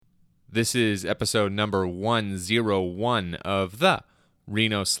This is episode number 101 of the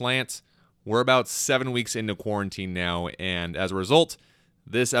Reno Slants. We're about 7 weeks into quarantine now, and as a result,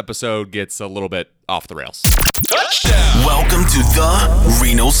 this episode gets a little bit off the rails. Touchdown! Welcome to the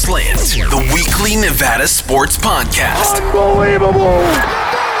Reno Slant, the weekly Nevada sports podcast. Unbelievable!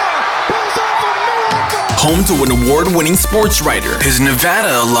 Home to an award-winning sports writer, his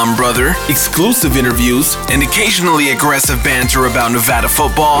Nevada alum brother, exclusive interviews, and occasionally aggressive banter about Nevada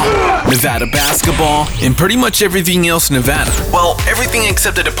football, Nevada basketball, and pretty much everything else Nevada. Well, everything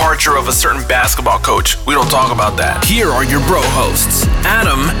except the departure of a certain basketball coach. We don't talk about that. Here are your bro hosts,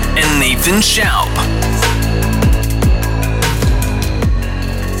 Adam and Nathan Shoup.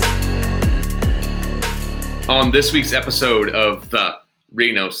 On this week's episode of the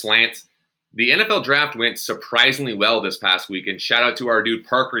Reno Slant, the NFL draft went surprisingly well this past week, and shout out to our dude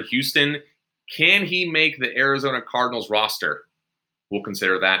Parker Houston. Can he make the Arizona Cardinals roster? We'll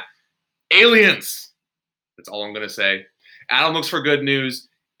consider that. Aliens! That's all I'm going to say. Adam looks for good news,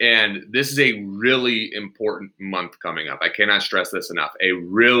 and this is a really important month coming up. I cannot stress this enough. A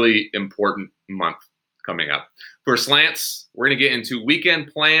really important month coming up. For Slants, we're going to get into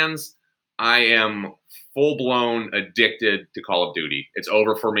weekend plans. I am full-blown addicted to Call of Duty. It's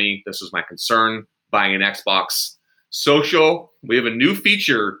over for me. This was my concern, buying an Xbox. Social, we have a new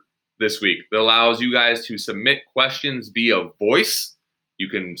feature this week that allows you guys to submit questions via voice. You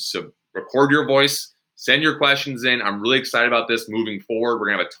can record your voice, send your questions in. I'm really excited about this moving forward. We're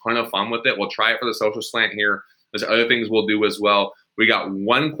going to have a ton of fun with it. We'll try it for the social slant here. There's other things we'll do as well. We got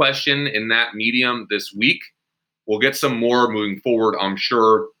one question in that medium this week. We'll get some more moving forward, I'm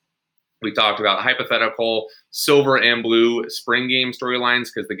sure. We talked about hypothetical silver and blue spring game storylines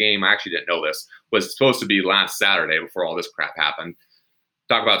because the game, I actually didn't know this, was supposed to be last Saturday before all this crap happened.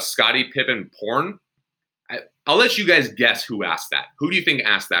 Talk about Scottie Pippen porn. I'll let you guys guess who asked that. Who do you think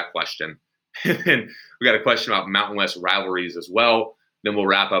asked that question? And we got a question about Mountain West rivalries as well. Then we'll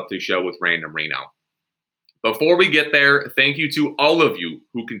wrap up the show with Random Reno. Before we get there, thank you to all of you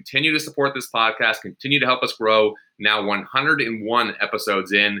who continue to support this podcast, continue to help us grow. Now 101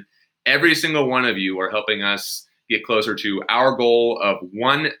 episodes in. Every single one of you are helping us get closer to our goal of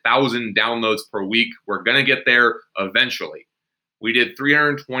 1,000 downloads per week. We're going to get there eventually. We did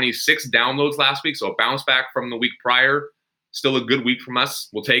 326 downloads last week, so a bounce back from the week prior. Still a good week from us.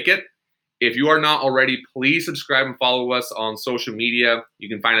 We'll take it. If you are not already, please subscribe and follow us on social media. You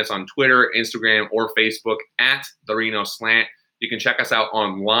can find us on Twitter, Instagram, or Facebook at The Reno Slant. You can check us out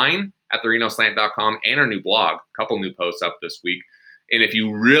online at therenoslant.com and our new blog. A couple new posts up this week. And if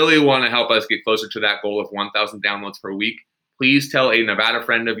you really want to help us get closer to that goal of 1,000 downloads per week, please tell a Nevada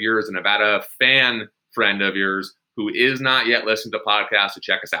friend of yours, a Nevada fan friend of yours who is not yet listening to podcasts to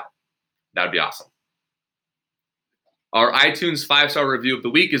check us out. That would be awesome. Our iTunes 5-star review of the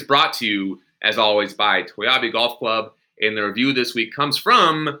week is brought to you, as always, by Toyabe Golf Club. And the review this week comes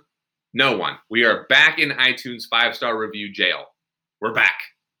from no one. We are back in iTunes 5-star review jail. We're back.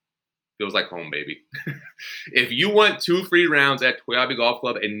 Feels like home, baby. If you want 2 free rounds at Toyabe Golf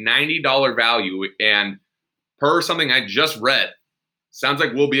Club, a $90 value, and per something I just read, sounds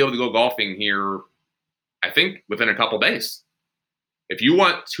like we'll be able to go golfing here, I think, within a couple days. If you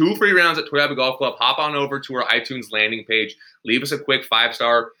want 2 free rounds at Toyabe Golf Club, hop on over to our iTunes landing page, leave us a quick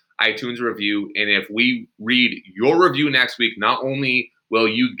 5-star iTunes review, and if we read your review next week, not only will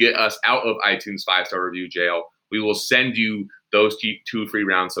you get us out of iTunes 5-star review jail, we will send you those 2 free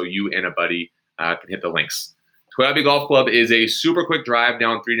rounds so you and a buddy can hit the links. Toyabe Golf Club is a super quick drive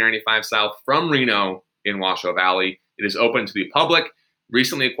down 395 South from Reno in Washoe Valley. It is open to the public,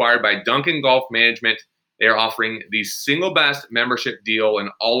 recently acquired by Duncan Golf Management. They are offering the single best membership deal in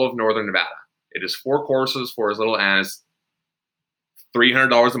all of Northern Nevada. It is 4 courses for as little as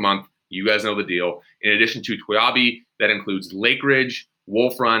 $300 a month. You guys know the deal. In addition to Toyabe, that includes Lake Ridge,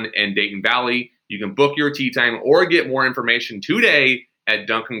 Wolf Run, and Dayton Valley. You can book your tee time or get more information today at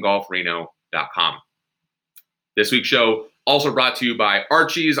duncangolfreno.com. This week's show also brought to you by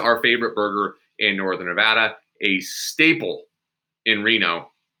Archie's, our favorite burger in Northern Nevada, a staple in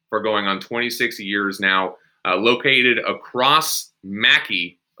Reno for going on 26 years now, located across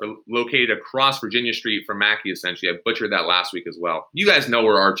Mackey, or located across Virginia Street from Mackey, essentially. I butchered that last week as well. You guys know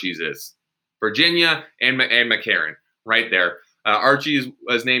where Archie's is. Virginia and McCarran, right there. Archie's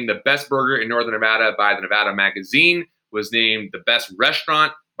was named the best burger in Northern Nevada by the Nevada Magazine, was named the best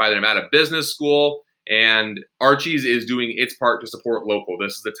restaurant by the Nevada Business School, and Archie's is doing its part to support local.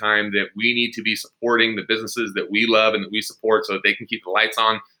 This is the time that we need to be supporting the businesses that we love and that we support so that they can keep the lights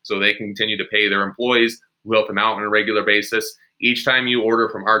on, so they can continue to pay their employees who help them out on a regular basis. Each time you order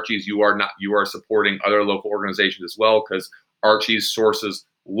from Archie's, you are supporting other local organizations as well, because Archie's sources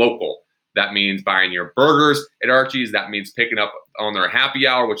local. That means buying your burgers at Archie's. That means picking up on their happy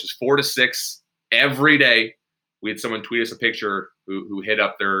hour, which is 4 to 6 every day. We had someone tweet us a picture who hit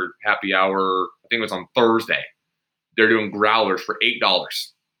up their happy hour. I think it was on Thursday. They're doing growlers for $8.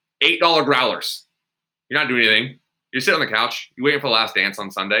 $8 growlers. You're not doing anything. You're sitting on the couch. You're waiting for the last dance on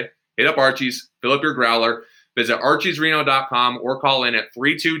Sunday. Hit up Archie's. Fill up your growler. Visit archiesreno.com or call in at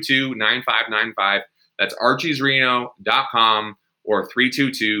 322-9595. That's archiesreno.com or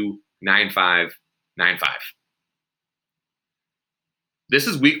 322-9595. This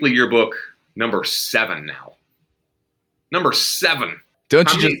is Weekly Yearbook number 7 now. Number 7.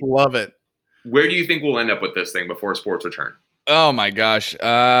 Don't you just love it? Where do you think we'll end up with this thing before sports return? Oh my gosh.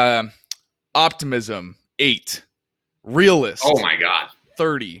 Optimism, 8. Realist. Oh my God.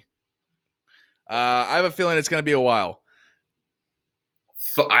 30. I have a feeling it's going to be a while.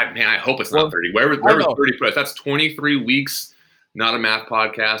 I hope it's not 30. Where was 30 put us? That's 23 weeks. Not a math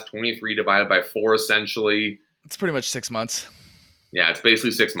podcast. 23 divided by 4, essentially. It's pretty much 6 months. Yeah, it's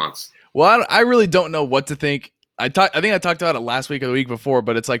basically 6 months. Well, I really don't know what to think. I think I talked about it last week or the week before,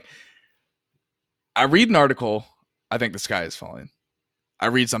 but it's like I read an article, I think the sky is falling. I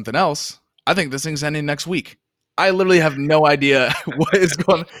read something else, I think this thing's ending next week. I literally have no idea what is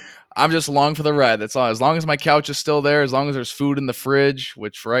going on. I'm just along for the ride. That's all. As long as my couch is still there, as long as there's food in the fridge,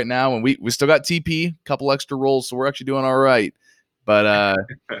 which for right now, and we still got TP, a couple extra rolls, so we're actually doing all right. But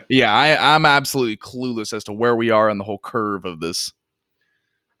yeah, I'm absolutely clueless as to where we are on the whole curve of this.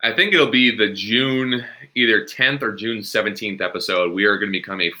 I think it'll be the June either 10th or June 17th episode. We are going to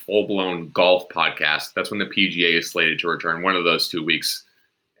become a full-blown golf podcast. That's when the PGA is slated to return, one of those 2 weeks.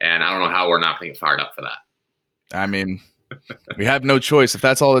 And I don't know how we're not going to get fired up for that. I mean, we have no choice. If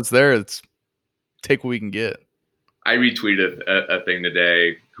that's all that's there, it's take what we can get. I retweeted a thing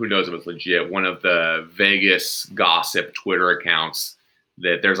today. Who knows if it's legit? One of the Vegas gossip Twitter accounts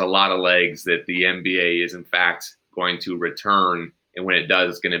that there's a lot of legs that the NBA is, in fact, going to return. And when it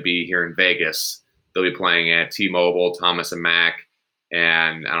does, it's going to be here in Vegas. They'll be playing at T-Mobile, Thomas and Mack,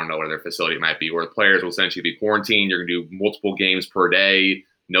 and I don't know where their facility might be, where the players will essentially be quarantined. You're going to do multiple games per day,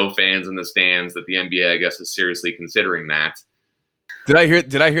 no fans in the stands. That the NBA, I guess, is seriously considering that. Did I hear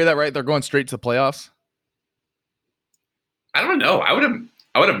that right? They're going straight to the playoffs? I don't know. I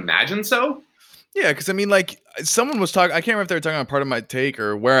would imagine so. Yeah, because I mean, like someone was talking. I can't remember if they were talking about part of my take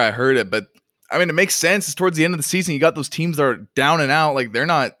or where I heard it, but I mean, it makes sense. It's towards the end of the season. You got those teams that are down and out. Like they're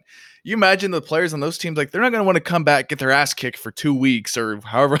not. You imagine the players on those teams, like they're not going to want to come back, get their ass kicked for 2 weeks or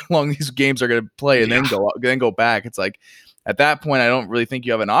however long these games are going to play, and then go back. It's like at that point, I don't really think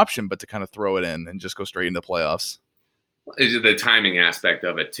you have an option but to kind of throw it in and just go straight into playoffs. Is the timing aspect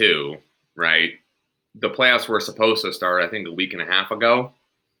of it too, right? The playoffs were supposed to start, I think, a week and a half ago,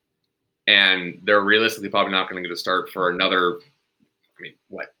 and they're realistically probably not going to get a start for another,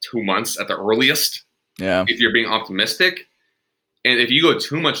 2 months at the earliest. Yeah. If you're being optimistic. And if you go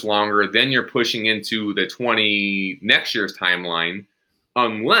too much longer, then you're pushing into the next year's timeline,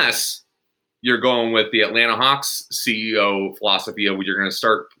 unless you're going with the Atlanta Hawks CEO philosophy of you're going to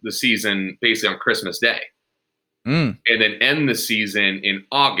start the season basically on Christmas Day. And then end the season in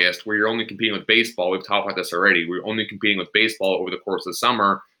August, where you're only competing with baseball. We've talked about this already. We're only competing with baseball over the course of the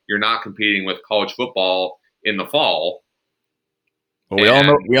summer. You're not competing with college football in the fall.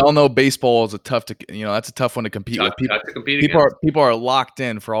 Well, we all know baseball is that's a tough one to compete with. People are locked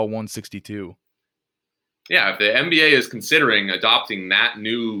in for all 162. Yeah, if the NBA is considering adopting that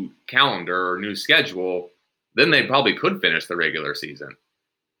new calendar or new schedule, then they probably could finish the regular season.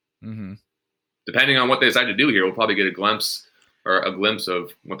 Mm-hmm. Depending on what they decide to do here, we'll probably get a glimpse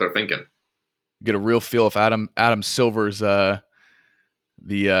of what they're thinking. Get a real feel if Adam Silver's the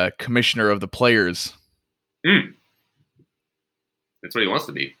commissioner of the players. That's what he wants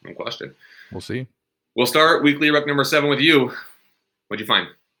to be, no question. We'll see. We'll start Weekly Rec number 7 with you. What'd you find?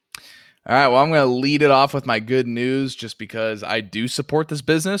 All right, well, I'm going to lead it off with my good news just because I do support this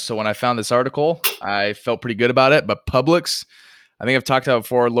business. So when I found this article, I felt pretty good about it. But Publix, I think I've talked about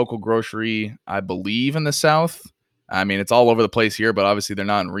before, local grocery, I believe, in the South. I mean, it's all over the place here, but obviously they're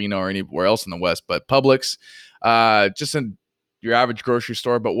not in Reno or anywhere else in the West. But Publix, just in your average grocery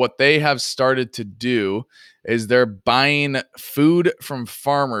store. But what they have started to do is they're buying food from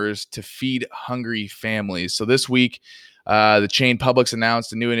farmers to feed hungry families. So this week, the chain Publix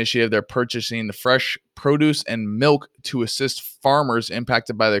announced a new initiative. They're purchasing the fresh produce and milk to assist farmers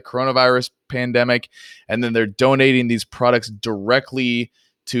impacted by the coronavirus pandemic. And then they're donating these products directly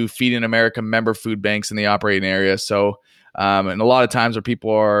to Feeding America member food banks in the operating area. So, and a lot of times where people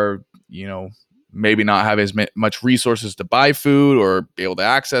are, maybe not have as much resources to buy food or be able to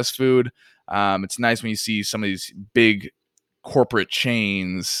access food. It's nice when you see some of these big corporate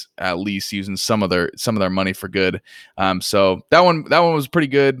chains at least using some of their money for good. So that one was pretty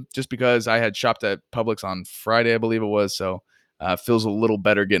good just because I had shopped at Publix on Friday, I believe it was. So feels a little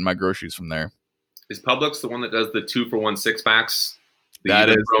better getting my groceries from there. Is Publix the one that does the 2-for-1 6-packs? That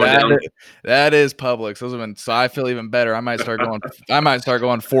is Publix. Those have been, so I feel even better. I might start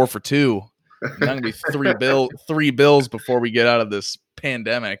going 4 for 2. And I'm gonna be three bills before we get out of this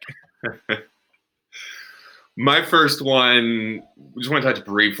pandemic. My first one, just want to touch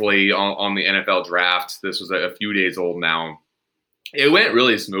briefly on the NFL draft. This was a few days old now. It went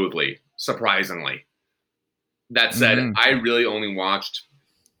really smoothly, surprisingly. That said, I really only watched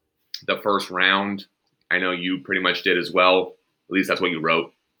the first round. I know you pretty much did as well. At least that's what you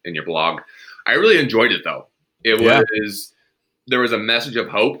wrote in your blog. I really enjoyed it, though. There was a message of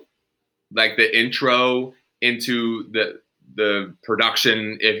hope, like the intro into the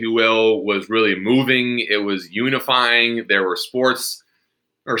production, if you will, was really moving. It was unifying. There were sports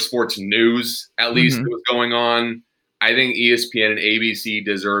news, at least, that was going on. I think ESPN and ABC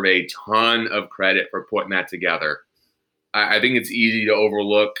deserve a ton of credit for putting that together. I think it's easy to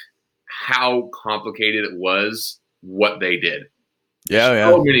overlook how complicated it was, what they did.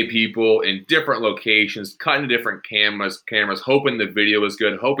 So many people in different locations, cutting different cameras, hoping the video was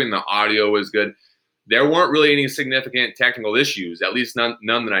good, hoping the audio was good. There weren't really any significant technical issues, at least none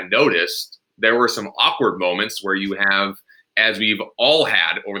that I noticed. There were some awkward moments where you have, as we've all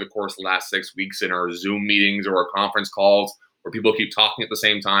had over the course of the last 6 weeks in our Zoom meetings or our conference calls, where people keep talking at the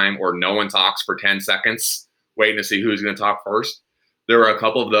same time or no one talks for 10 seconds, waiting to see who's going to talk first. There were a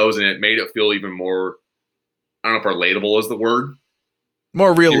couple of those, and it made it feel even more, I don't know if relatable is the word.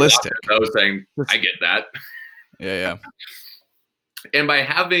 More realistic. I was saying, I get that. Yeah. And by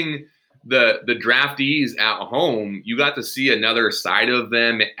having the draftees at home, you got to see another side of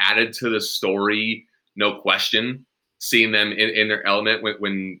them. It added to the story, no question. Seeing them in their element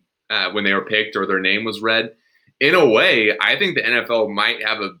when they were picked or their name was read. In a way, I think the NFL might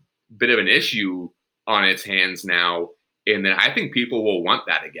have a bit of an issue on its hands now, in that I think people will want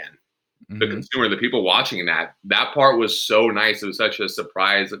that again. The consumer, the people watching that part was so nice. It was such a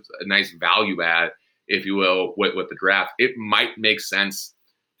surprise, a nice value add, if you will, with the draft. It might make sense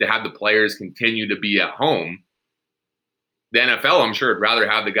to have the players continue to be at home. The NFL, I'm sure, would rather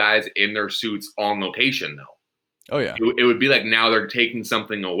have the guys in their suits on location, though. Oh, yeah. It would be like now they're taking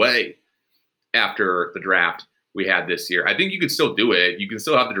something away after the draft we had this year. I think you could still do it. You can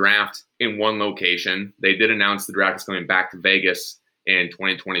still have the draft in one location. They did announce the draft is coming back to Vegas in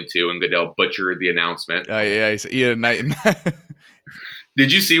 2022, and Goodell butchered the announcement. Yeah.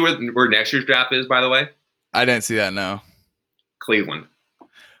 Did you see where next year's draft is, by the way? I didn't see that, no. Cleveland.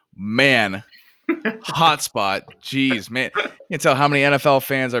 Man. Hot spot. Jeez, man. You can tell how many NFL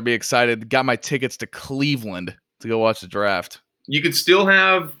fans are be excited. Got my tickets to Cleveland to go watch the draft. You could still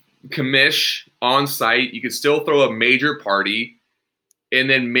have commish on site. You could still throw a major party, and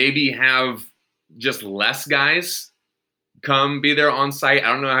then maybe have just less guys come be there on site.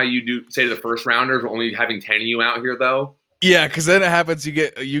 I don't know how you do say to the first rounders, we're only having 10 of you out here though. Yeah, because then it happens you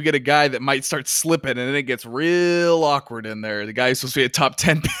get a guy that might start slipping, and then it gets real awkward in there. The guy who's supposed to be a top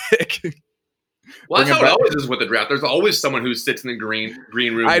 10 pick. Well, that's how it always is with the draft. There's always someone who sits in the green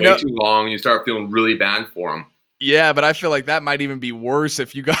room way too long, and you start feeling really bad for them. Yeah, but I feel like that might even be worse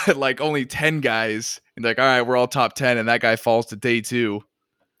if you got like only 10 guys and like, all right, we're all top 10, and that guy falls to day 2.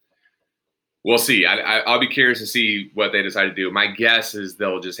 We'll see. I'll be curious to see what they decide to do. My guess is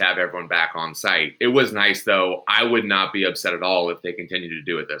they'll just have everyone back on site. It was nice, though. I would not be upset at all if they continue to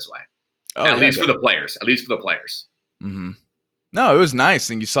do it this way. At least for the players. Mm-hmm. No, it was nice.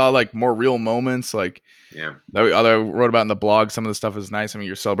 And you saw like more real moments. Like, yeah, that I wrote about in the blog. Some of the stuff is nice. I mean,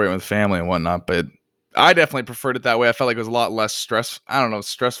 you're celebrating with family and whatnot, but I definitely preferred it that way. I felt like it was a lot less stress. I don't know if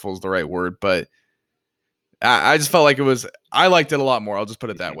stressful is the right word, but I just felt like I liked it a lot more. I'll just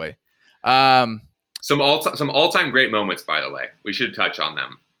put it that way. Some all-time great moments, by the way. We should touch on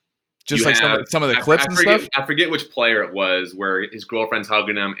them. Just like some of the clips and stuff. I forget which player it was where his girlfriend's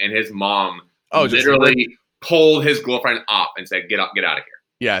hugging him and his mom literally pulled his girlfriend off and said, "Get out of here."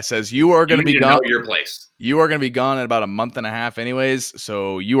 Yeah, it says you are going to be gone. Know your place. You are going to be gone in about a month and a half, anyways.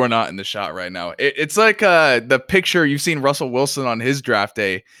 So you are not in the shot right now. It's like the picture you've seen Russell Wilson on his draft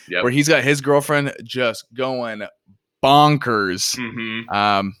day, where he's got his girlfriend just going bonkers.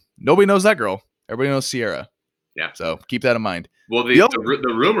 Mm-hmm. Nobody knows that girl. Everybody knows Sierra. Yeah. So keep that in mind. Well,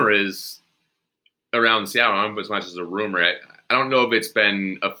 the rumor is around Seattle, I don't know as much as a rumor. I don't know if it's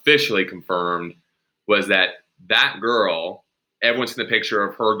been officially confirmed, was that girl, everyone's seen the picture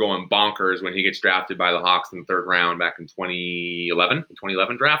of her going bonkers when he gets drafted by the Hawks in the 3rd round back in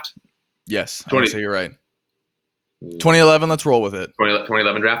 2011 draft. Yes. I would say you're right. 2011. Let's roll with it.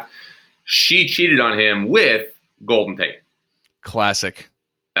 2011 draft. She cheated on him with Golden Tate. Classic.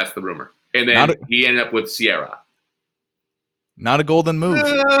 That's the rumor. And then he ended up with Sierra. Not a golden move.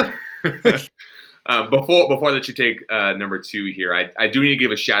 Before I let you take number 2 here, I do need to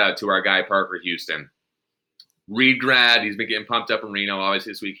give a shout out to our guy Parker Houston. Reed grad, he's been getting pumped up in Reno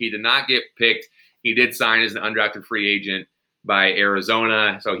obviously this week. He did not get picked. He did sign as an undrafted free agent by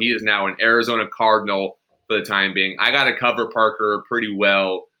Arizona, so he is now an Arizona Cardinal for the time being. I got to cover Parker pretty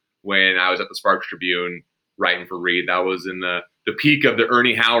well when I was at the Sparks Tribune writing for Reed. That was in the peak of the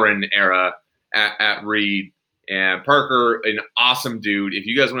Ernie Howren era at Reed. And Parker, an awesome dude. If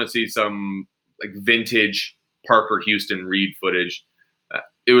you guys want to see some like vintage Parker Houston Reed footage,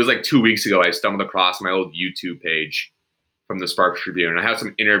 it was like 2 weeks ago I stumbled across my old YouTube page from the Sparks Tribune. I have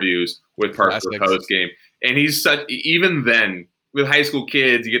some interviews with Parker post game, and he's such. Even then, with high school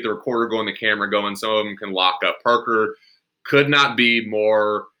kids, you get the recorder going, the camera going. Some of them can lock up. Parker could not be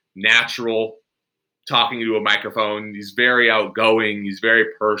more natural talking to a microphone. He's very outgoing. He's very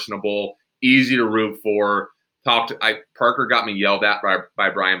personable, easy to root for. Parker got me yelled at by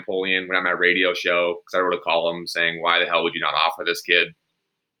Brian Polian when I'm at a radio show because I wrote a column saying, why the hell would you not offer this kid?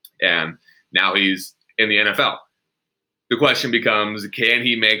 And now he's in the NFL. The question becomes, can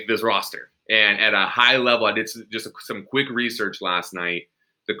he make this roster? And at a high level, I did just some quick research last night.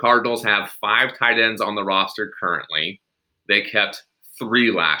 The Cardinals have 5 tight ends on the roster currently. They kept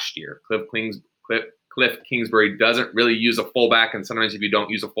 3 last year. Cliff Kingsbury doesn't really use a fullback, and sometimes if you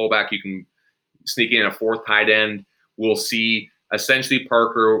don't use a fullback, you can sneak in a 4th tight end. We'll see. Essentially,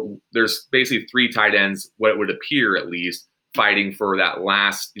 Parker, there's basically 3 tight ends, what it would appear at least, fighting for that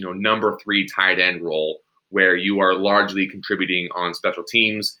last, number 3 tight end role where you are largely contributing on special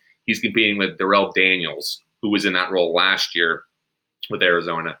teams. He's competing with Darrell Daniels, who was in that role last year with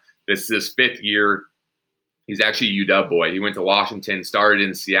Arizona. This is his 5th year. He's actually a UW boy. He went to Washington, started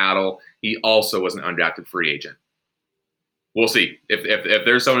in Seattle. He also was an undrafted free agent. We'll see. If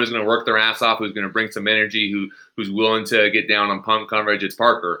there's someone who's going to work their ass off, who's going to bring some energy, who's willing to get down on punt coverage, it's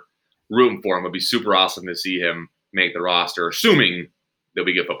Parker. Rooting for him. It'll be super awesome to see him make the roster, assuming that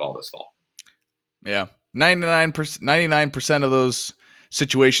we get football this fall. Yeah. 99% of those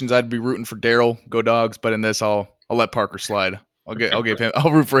situations I'd be rooting for Daryl, go Dogs, but in this I'll let Parker slide.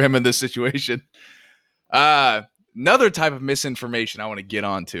 I'll root for him in this situation. Another type of misinformation I want to get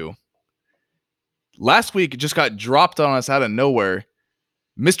onto. Last week it just got dropped on us out of nowhere.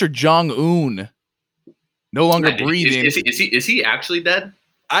 Mr. Jong-un no longer breathing. Is he actually dead?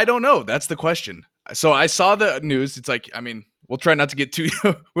 I don't know. That's the question. So I saw the news. It's like, we'll try not to get too.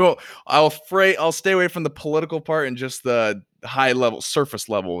 I'll stay away from the political part and just the high level, surface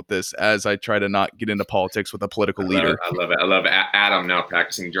level with this, as I try to not get into politics with a political leader. I love it. I love Adam now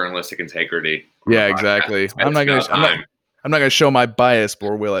practicing journalistic integrity. Yeah, exactly. I'm not gonna show my bias,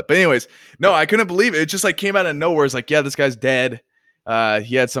 or will it? But anyways, no, I couldn't believe it. It just like came out of nowhere. It's like, yeah, this guy's dead.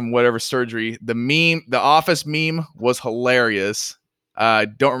 He had some whatever surgery. The Office meme was hilarious.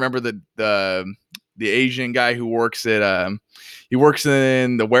 Don't remember the Asian guy who works at he works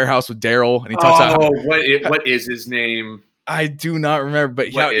in the warehouse with Daryl, and he talks about what is his name? I do not remember,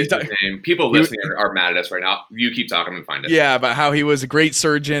 but what is his name? People listening are mad at us right now. You keep talking and find it. Yeah, about how he was a great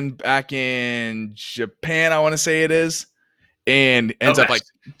surgeon back in Japan, I want to say it is, and ends up like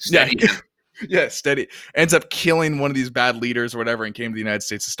steady. Yeah, steady. Ends up killing one of these bad leaders or whatever, and came to the United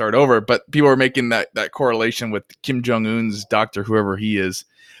States to start over. But people are making that correlation with Kim Jong-un's doctor, whoever he is.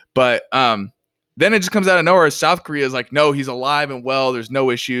 But then it just comes out of nowhere. South Korea is like, no, he's alive and well. There's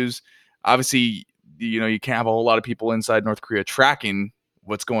no issues. Obviously, you can't have a whole lot of people inside North Korea tracking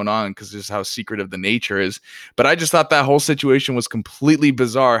what's going on because this is how secretive the nature is. But I just thought that whole situation was completely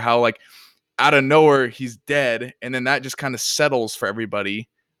bizarre. How like out of nowhere he's dead, and then that just kind of settles for everybody.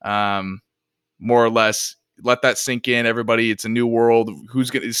 More or less, let that sink in. Everybody, it's a new world.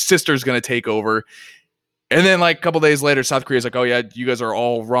 His sister's gonna take over. And then like a couple days later, South Korea's like, oh yeah, you guys are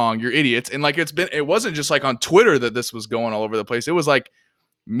all wrong. You're idiots. And like it wasn't just like on Twitter that this was going all over the place. It was like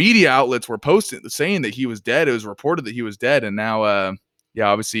media outlets were posting saying that he was dead. It was reported that he was dead. And now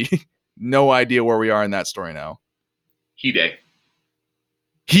obviously no idea where we are in that story now. He-Day.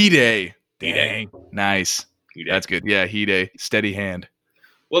 Dang. Nice. He-Day. That's good. Yeah, He-Day. Steady hand.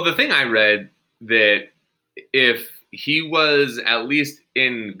 Well, the thing I read that if he was at least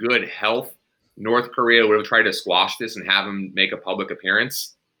in good health, North Korea would have tried to squash this and have him make a public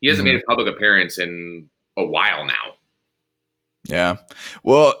appearance. He hasn't made a public appearance in a while now. Yeah.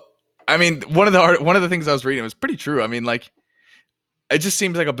 Well, I mean, one of the things I was reading was pretty true. I mean, like, it just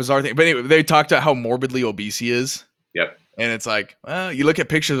seems like a bizarre thing. But anyway, they talked about how morbidly obese he is. Yep. And it's like, well, you look at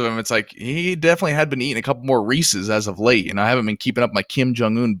pictures of him, it's like he definitely had been eating a couple more Reese's as of late. And I haven't been keeping up my Kim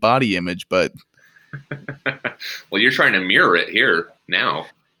Jong-un body image, but Well, you're trying to mirror it here now.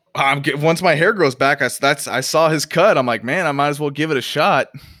 Once my hair grows back, I saw his cut. I'm like, man, I might as well give it a shot.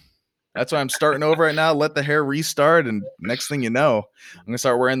 That's why I'm starting over right now. Let the hair restart, and next thing you know, I'm gonna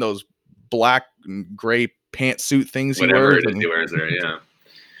start wearing those black and gray pantsuit things. Whatever it is he wears there, yeah.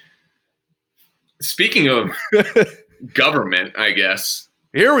 Speaking of government, I guess.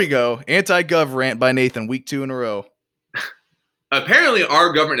 Here we go. Anti-gov rant by Nathan, week 2 in a row. Apparently,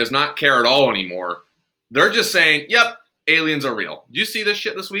 our government does not care at all anymore. They're just saying, yep, aliens are real. Did you see this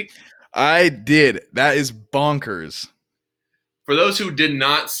shit this week? I did. That is bonkers. For those who did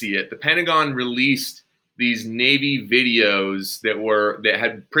not see it, the Pentagon released these Navy videos that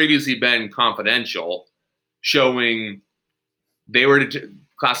had previously been confidential, showing they were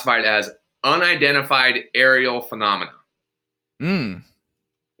classified as unidentified aerial phenomena.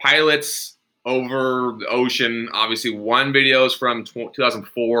 Pilots over the ocean. Obviously, one video is from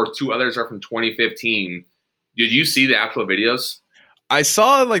 2004. 2 others are from 2015. Did you see the actual videos? I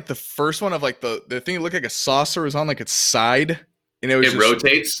saw like the first one of like the thing that looked like a saucer was on like its side, and it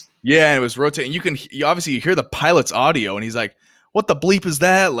rotates. Yeah, and it was rotating. You obviously hear the pilot's audio, and he's like, "What the bleep is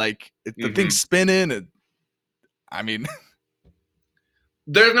that?" Like the thing's spinning. And I mean,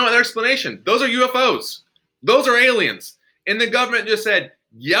 there's no other explanation. Those are UFOs. Those are aliens. And the government just said,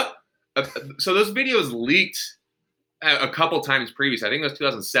 "Yep." So those videos leaked a couple times previous. I think it was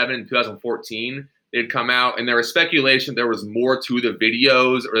 2007 and 2014. They'd come out, and there was speculation there was more to the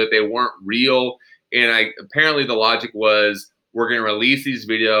videos or that they weren't real. And apparently the logic was, we're going to release these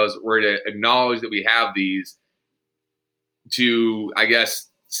videos. We're going to acknowledge that we have these to, I guess,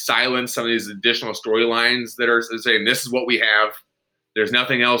 silence some of these additional storylines that are saying this is what we have. There's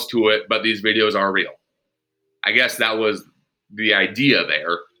nothing else to it, but these videos are real. I guess that was the idea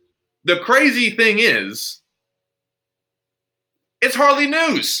there. The crazy thing is, it's hardly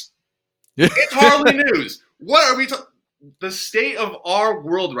news. It's hardly news. What are we talking? The state of our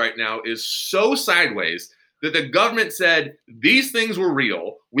world right now is so sideways that the government said these things were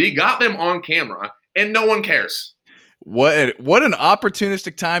real. We got them on camera, and no one cares. What an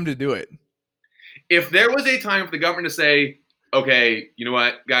opportunistic time to do it. If there was a time for the government to say, okay, you know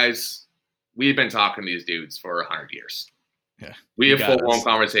what, guys, we've been talking to these dudes for 100 years. Yeah, we have full-blown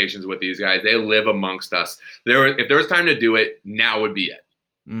conversations with these guys. They live amongst us. If there was time to do it, now would be it.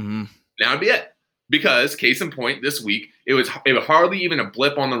 Mm-hmm. Now would be it. Because, case in point, this week, it was hardly even a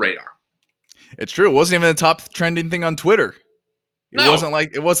blip on the radar. It's true. It wasn't even the top trending thing on Twitter. No.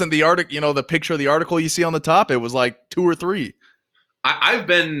 It wasn't the article, the picture of the article you see on the top. It was like 2 or 3. I've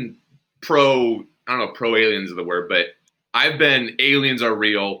been pro aliens is the word, but I've been aliens are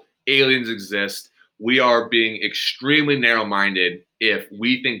real. Aliens exist. We are being extremely narrow-minded if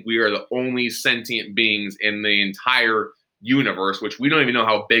we think we are the only sentient beings in the entire universe, which we don't even know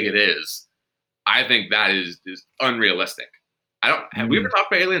how big it is. I think that is unrealistic. Have we ever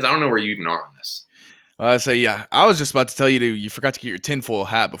talked about aliens? I don't know where you even are on this. I say, yeah. I was just about to tell you forgot to get your tinfoil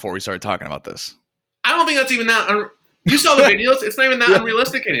hat before we started talking about this. I don't think that's even that. You saw the videos. It's not even that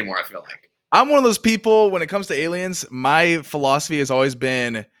unrealistic anymore, I feel like. I'm one of those people, when it comes to aliens, my philosophy has always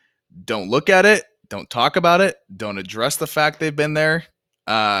been, don't look at it, don't talk about it, don't address the fact they've been there.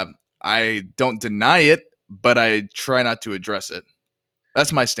 I don't deny it, but I try not to address it.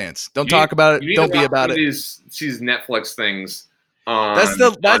 That's my stance. Don't talk about it. Don't be about it. These Netflix things. That's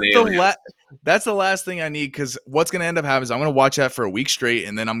the last thing I need, because what's going to end up happening is I'm going to watch that for a week straight,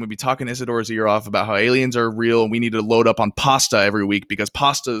 and then I'm going to be talking Isidore's ear off about how aliens are real and we need to load up on pasta every week because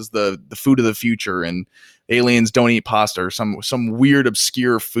pasta is the food of the future, and aliens don't eat pasta or some weird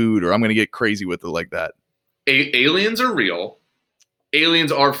obscure food, or I'm going to get crazy with it like that. Aliens are real.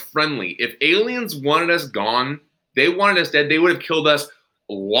 Aliens are friendly. If aliens wanted us gone, they wanted us dead, they would have killed us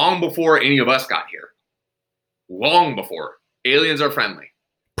long before any of us got here. Long before. Aliens are friendly.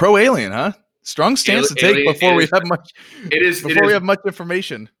 Pro-alien, huh? Strong stance to take before we have much. We have much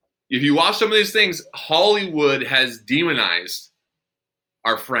information. If you watch some of these things, Hollywood has demonized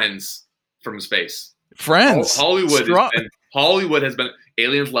our friends from space. Friends. Hollywood has been.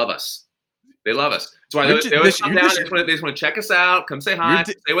 Aliens love us. They love us. That's why they always come down. They just want to check us out. Come say hi.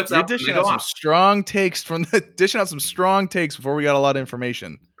 Say what's up. You're dishing out some strong takes before we got a lot of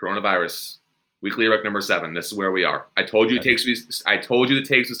information. Coronavirus. Weekly rec number 7. This is where we are. I told you the takes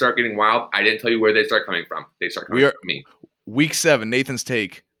would start getting wild. I didn't tell you where they start coming from. They start coming from me. Week 7, Nathan's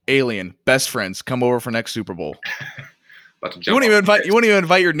take. Alien, best friends, come over for next Super Bowl. You wouldn't even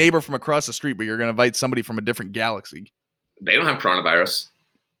invite your neighbor from across the street, but you're going to invite somebody from a different galaxy. They don't have coronavirus.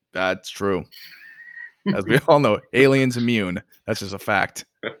 That's true. As we all know, aliens immune. That's just a fact.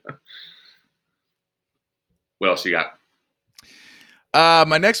 What else you got?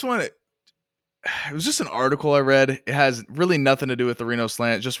 My next one, it was just an article I read. It has really nothing to do with the Reno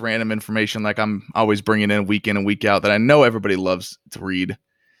slant, just random information like I'm always bringing in week and week out that I know everybody loves to read.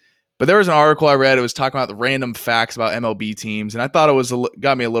 But there was an article I read. It was talking about the random facts about MLB teams, and I thought it was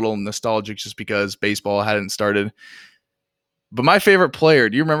got me a little nostalgic just because baseball hadn't started. But my favorite player,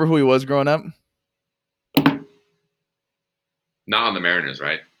 do you remember who he was growing up? Not on the Mariners,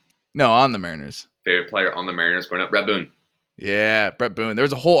 right? No, on the Mariners. Favorite player on the Mariners growing up? Brett Boone. Yeah, Brett Boone. There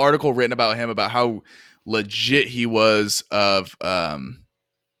was a whole article written about him, about how legit he was of an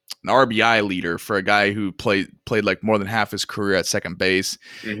RBI leader for a guy who played like more than half his career at second base.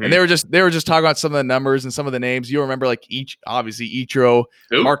 Mm-hmm. And they were just talking about some of the numbers and some of the names. You remember like obviously Ichiro,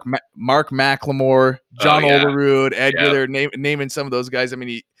 Who? Mark McLemore, John Olerud, Edgar. Yep. They're naming some of those guys. I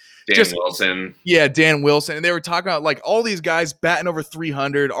mean, Wilson. Yeah, Dan Wilson. And they were talking about like all these guys batting over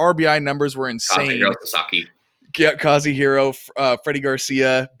 300. RBI numbers were insane. Sasaki. Kazuhiro, Freddie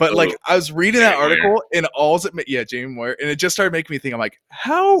Garcia. But like I was reading that article and Jamie Moyer, and it just started making me think, I'm like,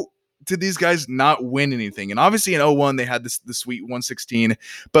 how did these guys not win anything? And obviously in 01 they had the sweet 116,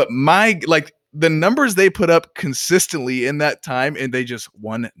 but the numbers they put up consistently in that time and they just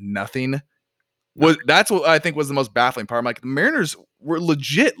won nothing. That's what I think was the most baffling part. I'm like, the Mariners were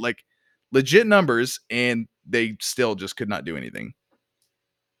legit numbers and they still just could not do anything.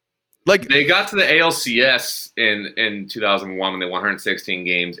 Like they got to the ALCS in 2001 when they won 116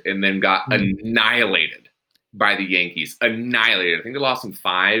 games and then got annihilated by the Yankees. Annihilated. I think they lost in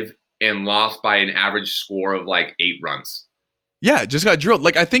 5 and lost by an average score of like 8 runs. Yeah, just got drilled.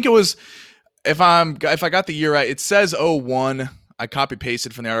 Like I think it was, if I got the year right, it says 01. I copy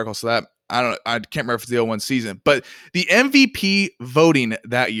pasted from the article, so that I can't remember if it's the 01 season. But the MVP voting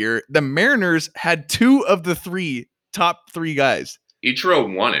that year, the Mariners had 2 of the top 3 guys.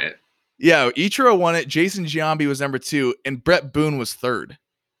 Ichiro won it. Yeah, Ichiro won it. Jason Giambi was number 2, and Brett Boone was 3rd.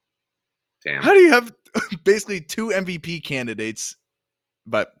 Damn. How do you have basically 2 MVP candidates?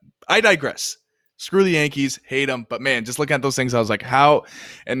 But I digress. Screw the Yankees, hate them. But man, just looking at those things, I was like, how?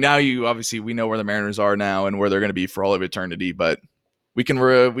 And now we know where the Mariners are now and where they're going to be for all of eternity. But we can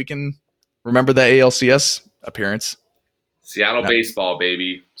remember the ALCS appearance. Seattle baseball,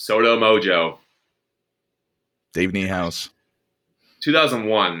 baby. Soto Mojo. Dave Niehaus.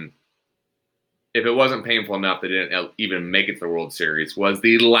 2001. If it wasn't painful enough they didn't even make it to the World Series, was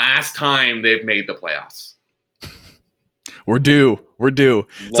the last time they've made the playoffs. We're due.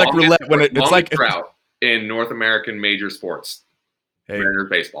 It's like roulette when it's like drought in North American major sports. Hey, Mariners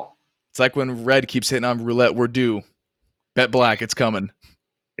baseball. It's like when Red keeps hitting on roulette. We're due. Bet black. It's coming.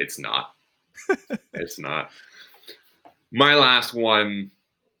 It's not. It's not. My last one,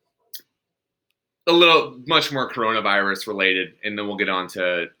 a little much more coronavirus related, and then we'll get on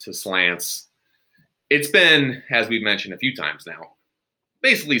to slants. It's been, as we've mentioned a few times now,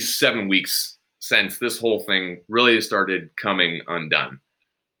 basically 7 weeks since this whole thing really started coming undone.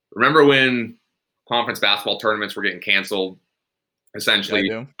 Remember when conference basketball tournaments were getting canceled,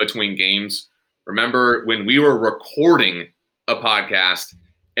 essentially between games? Remember when we were recording a podcast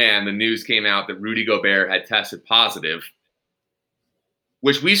and the news came out that Rudy Gobert had tested positive,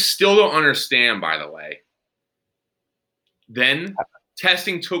 which we still don't understand, by the way. Then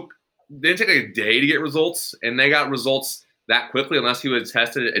testing didn't take like a day to get results, and they got results that quickly unless he was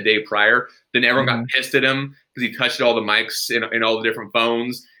tested a day prior. Then everyone got pissed at him because he touched all the mics in all the different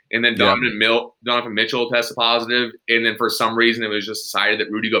phones. And then Donovan Mitchell tested positive. And then for some reason, it was just decided that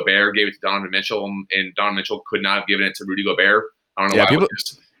Rudy Gobert gave it to Donovan Mitchell, and Donovan Mitchell could not have given it to Rudy Gobert. I don't know why.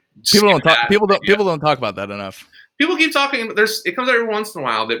 People don't talk about that enough. People keep talking. It comes out every once in a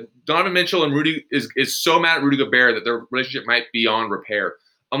while that Donovan Mitchell and Rudy is so mad at Rudy Gobert that their relationship might be on repair.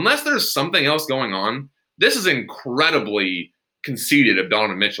 Unless there's something else going on, this is incredibly conceited of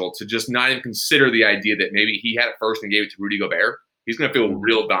Donovan Mitchell to just not even consider the idea that maybe he had it first and gave it to Rudy Gobert. He's going to feel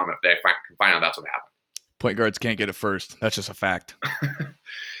real dumb if they can find out that's what happened. Point guards can't get it first. That's just a fact.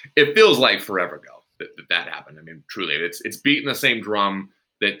 It feels like forever ago that happened. I mean, truly, it's beating the same drum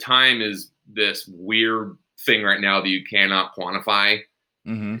that time is this weird thing right now that you cannot quantify.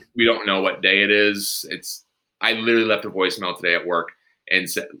 Mm-hmm. We don't know what day it is. I literally left a voicemail today at work and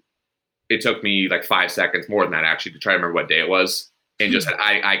said, it took me like 5 seconds, more than that actually, to try to remember what day it was, and just said,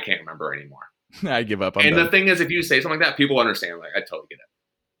 I can't remember anymore. I give up. The thing is, if you say something like that, people understand. Like, I totally get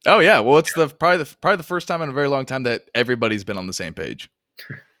it. Oh yeah, well, it's probably the first time in a very long time that everybody's been on the same page,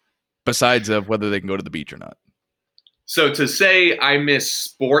 besides of whether they can go to the beach or not. So to say I miss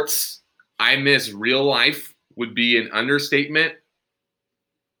sports, I miss real life would be an understatement.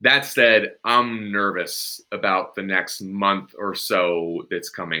 That said, I'm nervous about the next month or so that's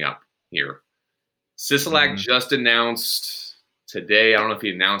coming up here. Sisolak just announced today, I don't know if he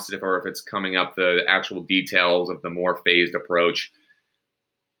announced it or if it's coming up, the actual details of the more phased approach.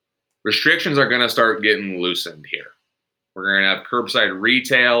 Restrictions are going to start getting loosened here. We're going to have curbside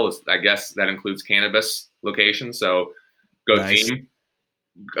retail. I guess that includes cannabis locations. So go Nice. team.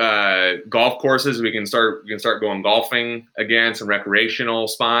 Golf courses, we can start going golfing again, some recreational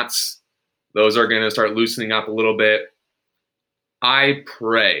spots. Those are going to start loosening up a little bit. I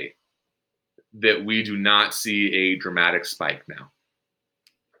pray that we do not see a dramatic spike now.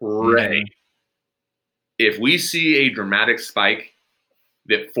 Pray. If we see a dramatic spike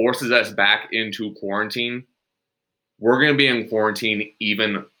that forces us back into quarantine, we're going to be in quarantine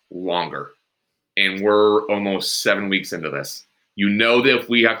even longer. And we're almost 7 weeks into this. You know that if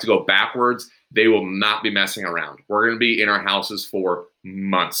we have to go backwards, they will not be messing around. We're going to be in our houses for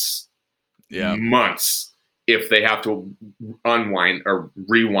months. Yeah. Months if they have to unwind or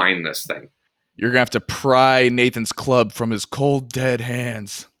rewind this thing. You're going to have to pry Nathan's club from his cold, dead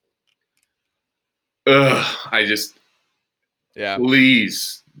hands. Please.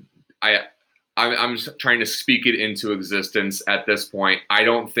 I'm just trying to speak it into existence at this point. I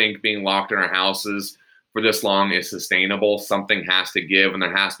don't think being locked in our houses for this long is sustainable. Something has to give, and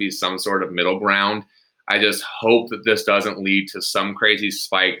there has to be some sort of middle ground. I just hope that this doesn't lead to some crazy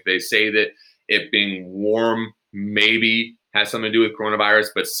spike. They say that it being warm maybe has something to do with coronavirus,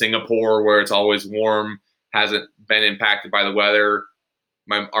 but Singapore, where it's always warm, hasn't been impacted by the weather.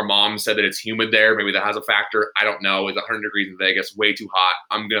 Our mom said that it's humid there. Maybe that has a factor. I don't know. It's 100 degrees in Vegas, way too hot.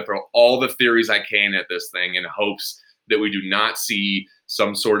 I'm going to throw all the theories I can at this thing in hopes that we do not see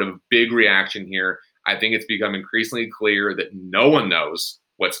some sort of big reaction here. I think it's become increasingly clear that no one knows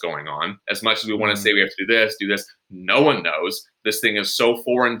what's going on. As much as we want to say we have to do this, no one knows. This thing is so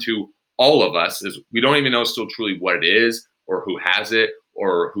foreign to all of us. We don't even know still truly what it is or who has it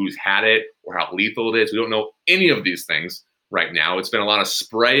or who's had it or how lethal it is. We don't know any of these things right now. It's been a lot of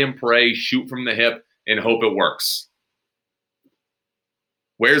spray and pray, shoot from the hip, and hope it works.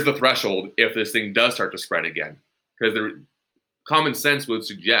 Where's the threshold if this thing does start to spread again? Because the common sense would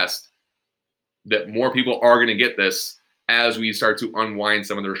suggest that more people are going to get this as we start to unwind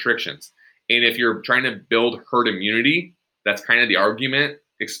some of the restrictions. And if you're trying to build herd immunity, that's kind of the argument,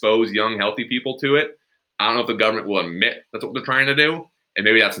 expose young, healthy people to it. I don't know if the government will admit that's what they're trying to do, and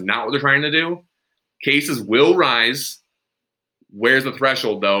maybe that's not what they're trying to do. Cases will rise. Where's the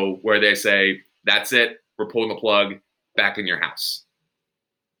threshold, though, where they say, that's it, we're pulling the plug, back in your house?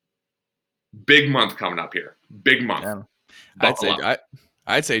 Big month coming up here. Big month. Yeah.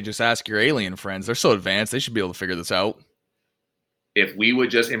 I'd say just ask your alien friends. They're so advanced, they should be able to figure this out. If we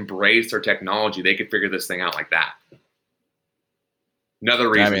would just embrace their technology, they could figure this thing out like that. Another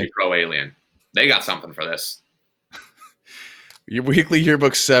reason to be pro-alien. They got something for this. Your weekly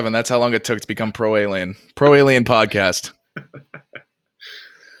yearbook 7, that's how long it took to become pro-alien. Pro-alien podcast.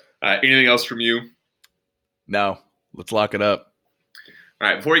 Anything else from you? No. Let's lock it up. All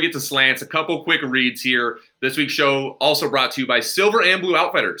right, before we get to slants, a couple quick reads here. This week's show also brought to you by Silver and Blue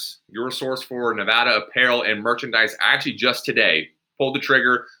Outfitters, your source for Nevada apparel and merchandise. Actually, just today, pulled the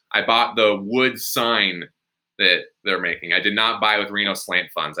trigger. I bought the wood sign that they're making. I did not buy with Reno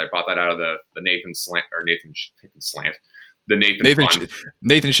Slant funds. I bought that out of the Nathan Slant. The Nathan Fund.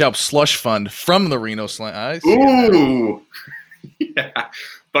 Nathan Shoup slush fund from the Reno Slant. Ooh. Yeah.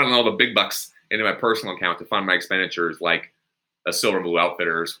 Funneling all the big bucks into my personal account to fund my expenditures like a Silver Blue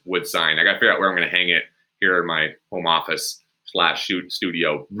Outfitters wood sign. I got to figure out where I'm going to hang it here in my home office / shoot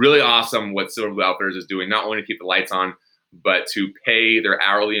studio. Really awesome what Silver Blue Outfitters is doing, not only to keep the lights on, but to pay their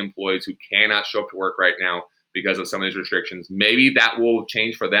hourly employees who cannot show up to work right now because of some of these restrictions. Maybe that will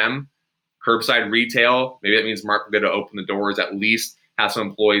change for them. Curbside retail, maybe that means Mark will get to open the doors, at least have some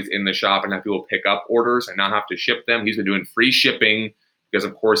employees in the shop and have people pick up orders and not have to ship them. He's been doing free shipping because,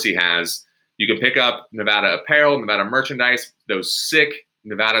 of course, he has. You can pick up Nevada apparel, Nevada merchandise, those sick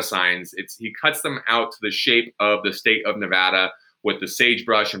Nevada signs. He cuts them out to the shape of the state of Nevada with the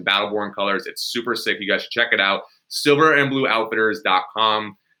sagebrush and battleborn colors. It's super sick. You guys should check it out.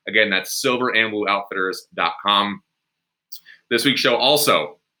 silverandblueoutfitters.com. Again, that's silverandblueoutfitters.com. This week's show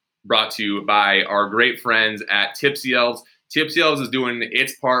also brought to you by our great friends at Tipsy Elves. Tipsy Elves is doing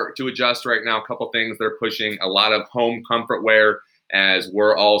its part to adjust right now. A couple things. They're pushing a lot of home comfort wear as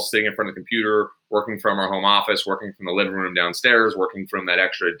we're all sitting in front of the computer, working from our home office, working from the living room downstairs, working from that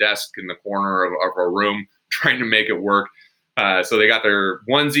extra desk in the corner of our room, trying to make it work. So they got their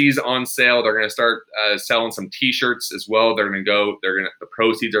onesies on sale. They're going to start selling some T-shirts as well. The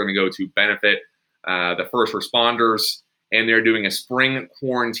proceeds are going to go to benefit the first responders and they're doing a spring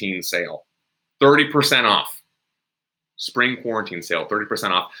quarantine sale, 30% off. Spring quarantine sale,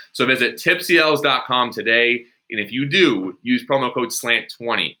 30% off. So visit tipsyells.com today, and if you do, use promo code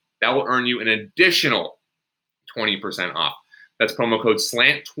SLANT20. That will earn you an additional 20% off. That's promo code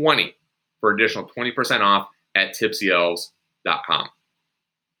SLANT20 for additional 20% off at tipsyells.com.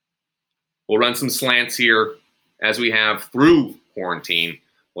 We'll run some slants here as we have through quarantine.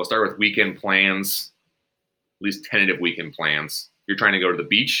 We'll start with weekend plans, at least tentative weekend plans. You're trying to go to the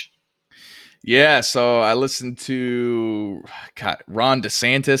beach? Yeah, so I listened to Ron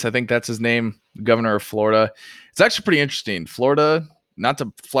DeSantis. I think that's his name, governor of Florida. It's actually pretty interesting. Florida, not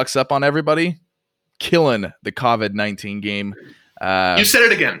to flex up on everybody, killing the COVID-19 game. You said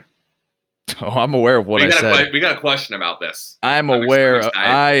it again. Oh, I'm aware of what I said. We got a question about this. I'm aware.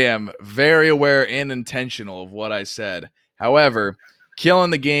 I am very aware and intentional of what I said. However, killing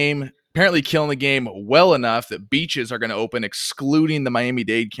the game well enough that beaches are going to open, excluding the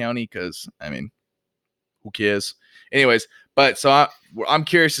Miami-Dade County, because, I mean, who cares? Anyways, but so I'm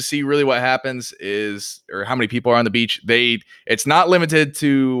curious to see really what happens or how many people are on the beach. It's not limited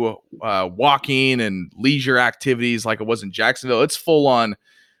to walking and leisure activities like it was in Jacksonville. It's full on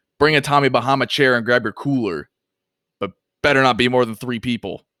bring a Tommy Bahama chair and grab your cooler, but better not be more than 3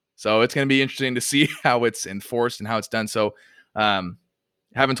 people. So it's going to be interesting to see how it's enforced and how it's done. So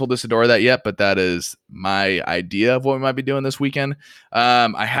haven't told Isadora that yet, but that is my idea of what we might be doing this weekend.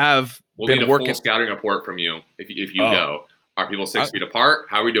 I have been working. Full scouting report from you if you go. Are people 6 feet apart?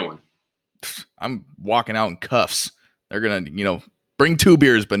 How are we doing? I'm walking out in cuffs. They're going to, bring 2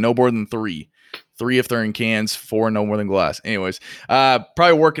 beers, but no more than 3. 3 if they're in cans, 4 no more than glass. Anyways,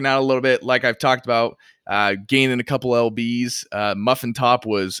 probably working out a little bit, like I've talked about, gaining a couple LBs. Muffin Top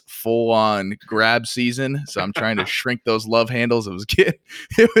was full on grab season, so I'm trying to shrink those love handles. It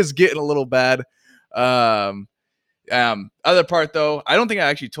was getting a little bad. Other part though, I don't think I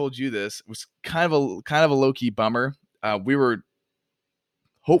actually told you this. It was kind of a low key bummer. We were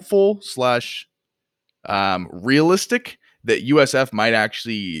hopeful / realistic that USF might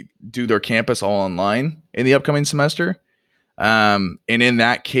actually do their campus all online in the upcoming semester. And in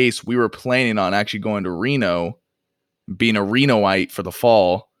that case, we were planning on actually going to Reno, being a Renoite for the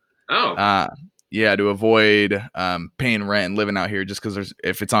fall. Oh. Yeah, to avoid paying rent and living out here, just because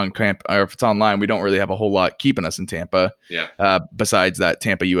if it's on camp or if it's online, we don't really have a whole lot keeping us in Tampa. Yeah. Besides that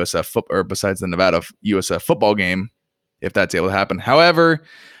Tampa USF or besides the Nevada USF football game, if that's able to happen. However,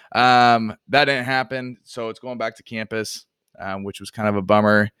 that didn't happen, so it's going back to campus, which was kind of a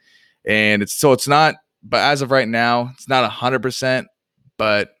bummer. And it's not. But as of right now, it's not 100%,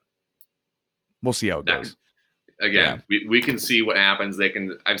 but we'll see how it goes. Again, we can see what happens.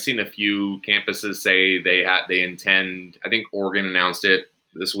 I've seen a few campuses say they intend. I think Oregon announced it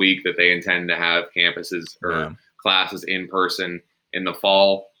this week that they intend to have campuses or classes in person in the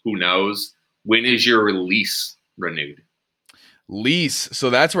fall. Who knows? When is your lease renewed? So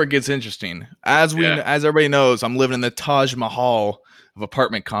that's where it gets interesting. As everybody knows, I'm living in the Taj Mahal of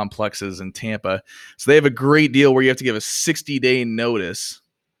apartment complexes in Tampa. So they have a great deal where you have to give a 60-day notice.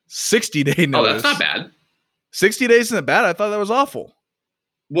 60-day notice. Oh, that's not bad. 60 days isn't bad. I thought that was awful.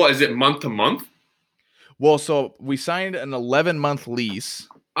 Well, is it month to month? Well, so we signed an 11-month lease.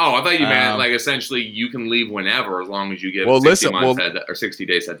 Oh, I thought you meant like essentially you can leave whenever as long as you give 60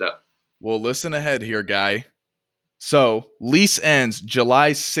 days heads up. Well, listen ahead here, guy. So lease ends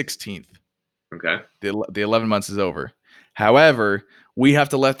July 16th. Okay. The 11 months is over. However, we have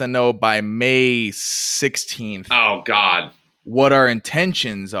to let them know by May 16th. Oh, God. What our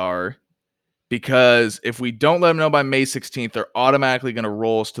intentions are, because if we don't let them know by May 16th, they're automatically going to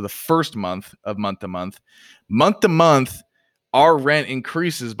roll us to the first month of month to month. Month to month, our rent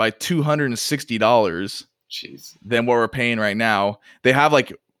increases by $260 than what we're paying right now. They have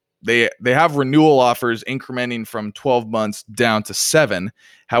they have renewal offers incrementing from 12 months down to 7.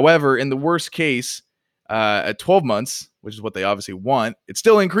 However, in the worst case, at 12 months, which is what they obviously want, it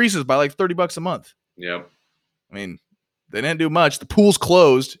still increases by like $30 a month. Yep. I mean, they didn't do much. The pool's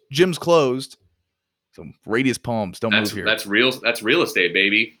closed, gym's closed. So Radius Palms, don't move here. That's real estate,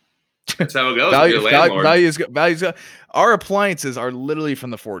 baby. That's how it goes. Values. Our appliances are literally from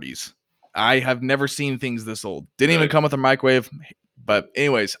the 40s. I have never seen things this old. Didn't even come with a microwave. But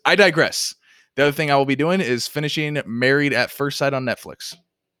anyways, I digress. The other thing I will be doing is finishing Married at First Sight on Netflix.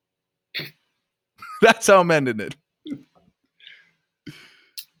 That's how I'm ending it.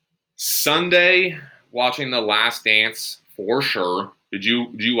 Sunday, watching The Last Dance for sure. Did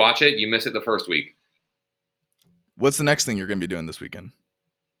you watch it? You missed it the first week. What's the next thing you're going to be doing this weekend?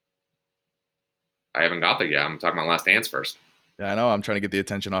 I haven't got there yet. I'm talking about Last Dance first. Yeah, I know. I'm trying to get the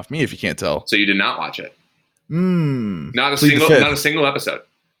attention off me if you can't tell. So you did not watch it? Not a single episode.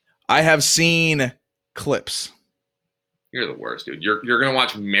 I have seen clips. You're the worst, dude. You're gonna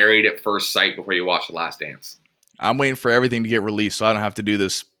watch Married at First Sight before you watch The Last Dance. I'm waiting for everything to get released so I don't have to do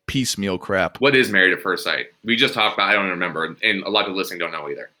this piecemeal crap. What is Married at First Sight? We just talked about. I don't remember, and a lot of people listening don't know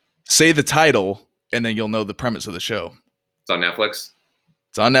either. Say the title, and then you'll know the premise of the show. It's on Netflix.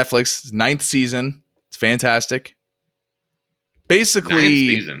 It's on Netflix. It's 9th season. It's fantastic. Basically,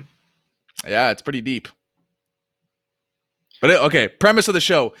 9th season. Yeah, it's pretty deep. But okay, premise of the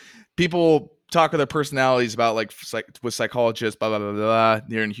show: people talk with their personalities about with psychologists, blah blah blah blah.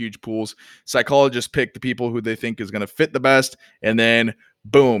 They're in huge pools. Psychologists pick the people who they think is going to fit the best, and then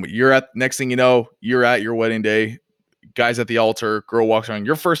boom, next thing you know, you're at your wedding day. Guys at the altar, girl walks around.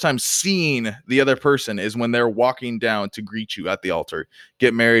 Your first time seeing the other person is when they're walking down to greet you at the altar.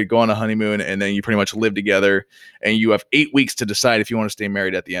 Get married, go on a honeymoon, and then you pretty much live together. And you have 8 weeks to decide if you want to stay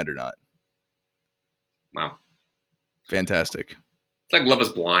married at the end or not. Wow, fantastic! It's like Love Is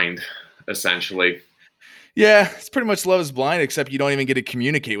Blind, essentially. Yeah, it's pretty much Love Is Blind, except you don't even get to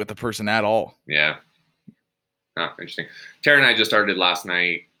communicate with the person at all. Yeah. Oh, interesting. Tara and I just started last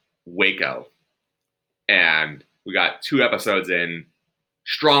night Waco, and we got 2 episodes in.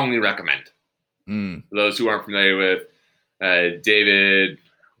 Strongly recommend. For those who aren't familiar with David,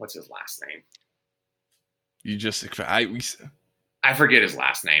 what's his last name? I forget his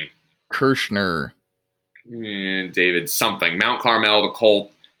last name. Kirshner. David something. Mount Carmel, the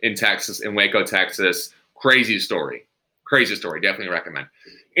cult in Texas, in Waco, Texas. Crazy story. Definitely recommend.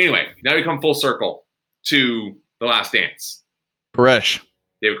 Anyway, now we come full circle to The Last Dance.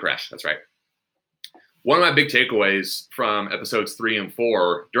 David Koresh, that's right. One of my big takeaways from episodes 3 and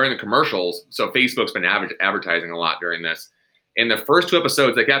 4 during the commercials, so Facebook's been advertising a lot during this. In the first 2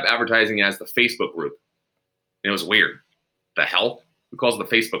 episodes, they kept advertising it as the Facebook group. And it was weird. The hell? Who calls it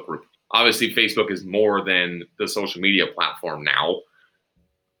the Facebook group? Obviously, Facebook is more than the social media platform now.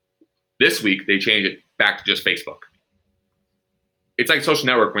 This week, they changed it back to just Facebook. It's like Social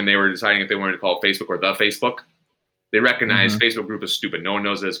Network when they were deciding if they wanted to call it Facebook or the Facebook. They recognized Facebook group is stupid. No one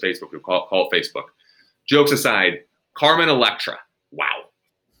knows it as Facebook group. Call it Facebook. Jokes aside, Carmen Electra. Wow.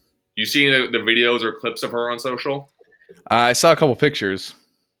 You see the videos or clips of her on social? I saw a couple pictures.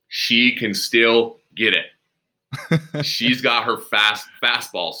 She can still get it. She's got her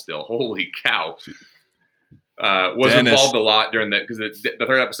fastball still. Holy cow. Was involved a lot during because the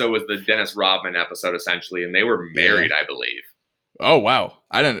third episode was the Dennis Rodman episode, essentially, and they were married, I believe. Oh, wow.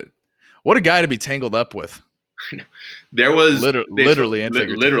 What a guy to be tangled up with. There was literally.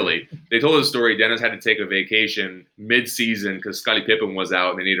 They told the story. Dennis had to take a vacation mid-season because Scottie Pippen was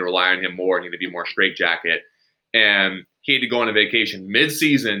out and they needed to rely on him more and he had to be more straitjacket. And he had to go on a vacation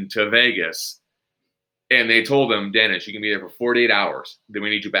mid-season to Vegas. And they told him, Dennis, you can be there for 48 hours. Then we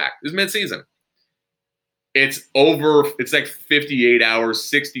need you back. It was mid-season. It's over. It's like 58 hours,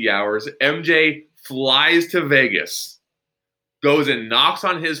 60 hours. MJ flies to Vegas, goes and knocks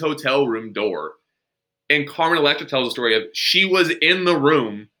on his hotel room door. And Carmen Electra tells the story of she was in the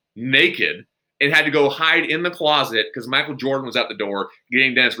room naked and had to go hide in the closet because Michael Jordan was at the door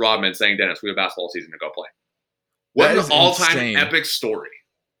getting Dennis Rodman saying, Dennis, we have basketball season to go play. What an all-time epic story.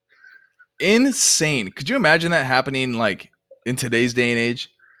 Insane. Could you imagine that happening like in today's day and age?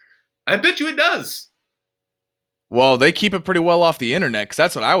 I bet you it does. Well, they keep it pretty well off the internet because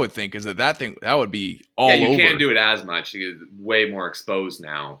that's what I would think is that would be all over. Yeah, you can't do it as much. It's way more exposed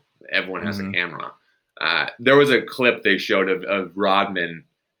now. Everyone has a camera. There was a clip they showed of Rodman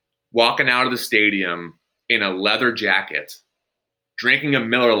walking out of the stadium in a leather jacket, drinking a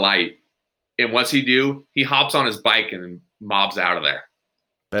Miller Lite. And what's he do? He hops on his bike and mobs out of there.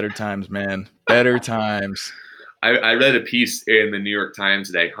 Better times, man. Better times. I read a piece in the New York Times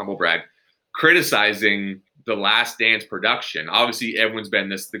today, humble brag, criticizing the Last Dance production. Obviously, everyone's been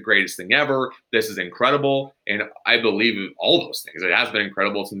the greatest thing ever. This is incredible. And I believe all those things. It has been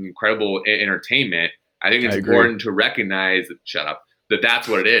incredible. It's an incredible entertainment. I think it's important to recognize that that's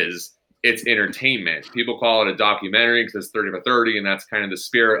what it is. It's entertainment. People call it a documentary because it's 30 for 30, and that's kind of the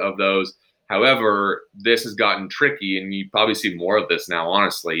spirit of those. However, this has gotten tricky, and you probably see more of this now,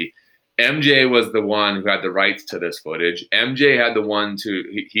 honestly. MJ was the one who had the rights to this footage. MJ had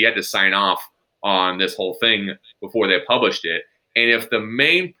he had to sign off on this whole thing before they published it. And if the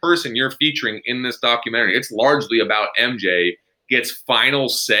main person you're featuring in this documentary, it's largely about MJ, gets final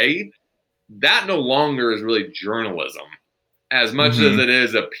say, that no longer is really journalism as much as it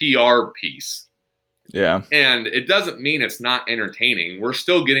is a PR piece. Yeah. And it doesn't mean it's not entertaining. We're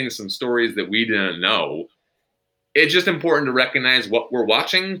still getting some stories that we didn't know. It's just important to recognize what we're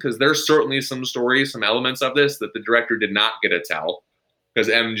watching because there's certainly some stories, some elements of this that the director did not get to tell because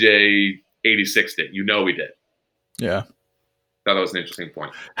MJ 86'd it. You know he did. Yeah. Thought that was an interesting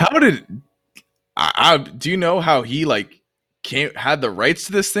point. How did do you know how he like had the rights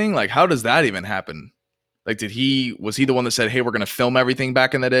to this thing? Like, how does that even happen? Like, was he the one that said, "Hey, we're going to film everything"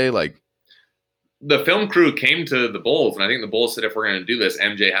 back in the day? Like, the film crew came to the Bulls, and I think the Bulls said, if we're going to do this,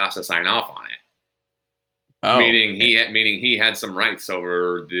 MJ has to sign off on it. oh, Meaning he had some rights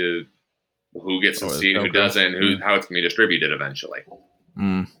over who gets to see it, who doesn't, how it's going to be distributed eventually.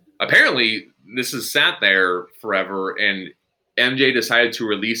 Apparently, this has sat there forever, and MJ decided to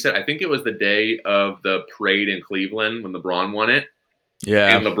release it. I think it was the day of the parade in Cleveland when LeBron won it.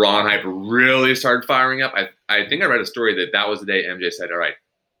 Yeah. And LeBron hype really started firing up. I think I read a story that was the day MJ said, all right,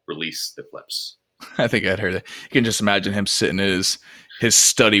 release the clips. I think I'd heard it. You can just imagine him sitting in his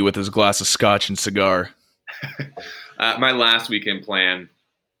study with his glass of scotch and cigar. My last weekend plan.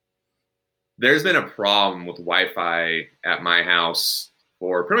 There's been a problem with Wi-Fi at my house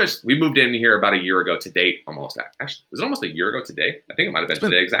for pretty much. We moved in here about a year ago to date, almost. Actually, was it almost a year ago today? I think it might have been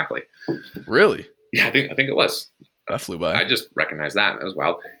today exactly. Really? Yeah, I think it was. That flew by. I just recognized that as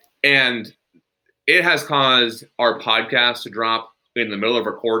well, and it has caused our podcast to drop in the middle of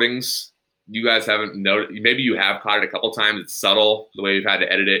recordings. You guys haven't noticed. Maybe you have caught it a couple times. It's subtle. The way we've had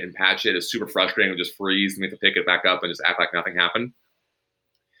to edit it and patch it is super frustrating. We just freeze and we have to pick it back up and just act like nothing happened.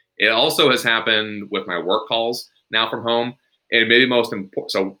 It also has happened with my work calls now from home. And maybe most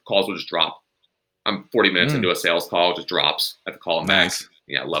important, so calls will just drop. I'm 40 minutes into a sales call, it just drops. I have to call them back.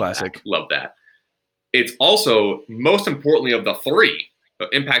 Yeah, love Classic. that. Love that. It's also, most importantly of the three,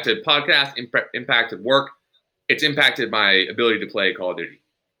 impacted podcast, impacted work. It's impacted my ability to play Call of Duty.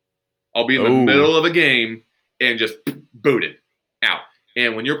 I'll be in the middle of a game and just booted out.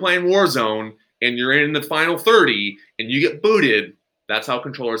 And when you're playing Warzone and you're in the final 30 and you get booted, that's how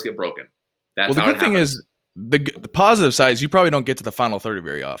controllers get broken. That's the good thing is, the positive side is you probably don't get to the final 30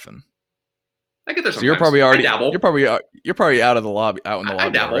 very often. I get there sometimes. So you're probably already you're probably out of the lobby, out in the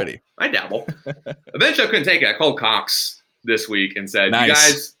lobby already. I dabble. Eventually, I couldn't take it. I called Cox this week and said, "You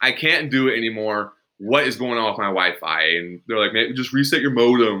guys, I can't do it anymore. What is going on with my Wi-Fi?" And they're like, "Man, just reset your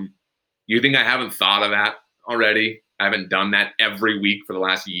modem." You think I haven't thought of that already? I haven't done that every week for the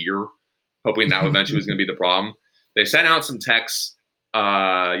last year, hoping that eventually was going to be the problem. They sent out some texts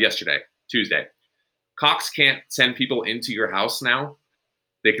yesterday, Tuesday. Cox can't send people into your house now.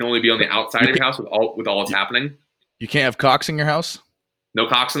 They can only be on the outside of your house with all that's happening. You can't have Cox in your house? No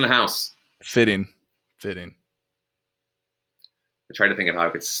Cox in the house. Fitting. I tried to think of how I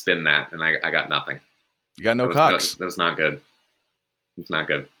could spin that, and I got nothing. You got no Cox. That's not good. It's not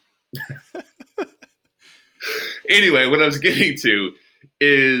good. Anyway, what I was getting to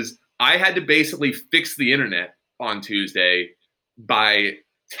is I had to basically fix the internet on Tuesday by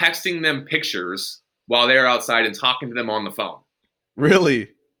texting them pictures while they were outside and talking to them on the phone. Really?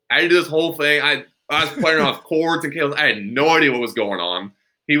 I had to do this whole thing. I was playing off chords and cables. I had no idea what was going on.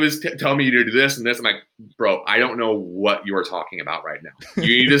 He was telling me to do this and this. I'm like, bro, I don't know what you are talking about right now.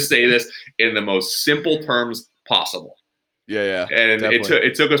 You need to say this in the most simple terms possible. Yeah. And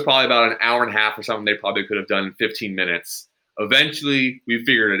it took us probably about an hour and a half or something. They probably could have done in 15 minutes. Eventually, we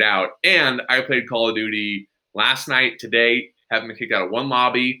figured it out. And I played Call of Duty last night, today, haven't been kicked out of one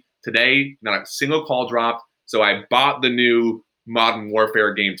lobby. Today, not a single call dropped. So I bought the new Modern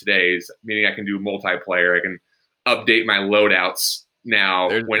Warfare game today, meaning I can do multiplayer. I can update my loadouts now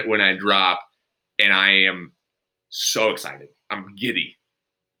when I drop. And I am so excited. I'm giddy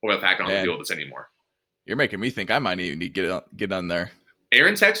over the fact I don't have to deal with this anymore. You're making me think I might even need to get on there.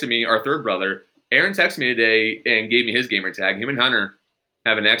 Aaron texted me, our third brother. Aaron texted me today and gave me his gamer tag. Him and Hunter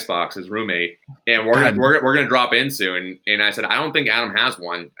have an Xbox, his roommate, and we're gonna drop in soon. And I said, I don't think Adam has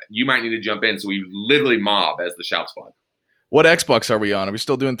one. You might need to jump in. So we literally mob as the Shoup squad. What Xbox are we on? Are we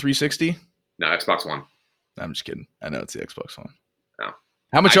still doing 360? No, Xbox One. I'm just kidding. I know it's the Xbox One. No.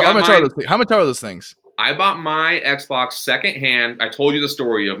 How much are those things? I bought my Xbox secondhand. I told you the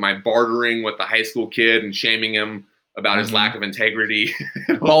story of my bartering with the high school kid and shaming him about his lack of integrity.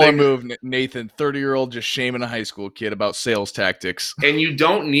 Baller move, Nathan. 30-year-old just shaming a high school kid about sales tactics. And you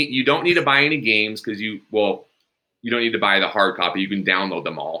don't need to buy any games because you don't need to buy the hard copy. You can download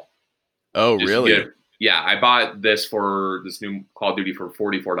them all. Oh, really? Yeah, I bought this new Call of Duty for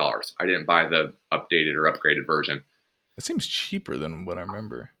 $44. I didn't buy the updated or upgraded version. That seems cheaper than what I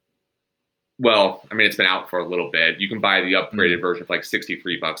remember. Well, I mean, it's been out for a little bit. You can buy the upgraded version for like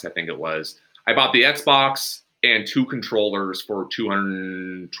 $63, I think it was. I bought the Xbox and 2 controllers for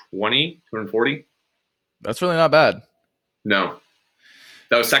 $220, $240. That's really not bad. No.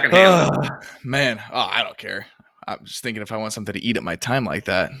 That was secondhand. Man, I don't care. I'm just thinking if I want something to eat at my time like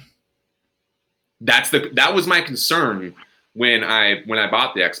that. That was my concern when I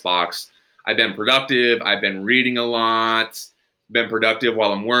bought the Xbox. I've been productive. I've been reading a lot, been productive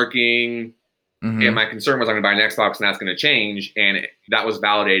while I'm working. And my concern was I'm going to buy an Xbox and that's going to change. And that was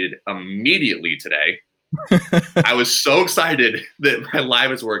validated immediately today. I was so excited that my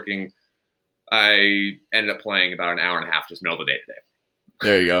live is working. I ended up playing about an hour and a half just middle of the day today.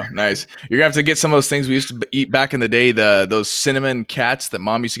 There you go. Nice. You're gonna have to get some of those things we used to eat back in the day. Those cinnamon cats that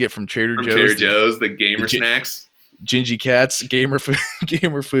mom used to get from Trader Joe's. Trader Joe's, the gamer snacks. Gingy cats, gamer food.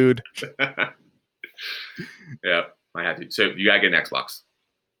 Gamer food. Yeah, I had to. So you gotta get an Xbox.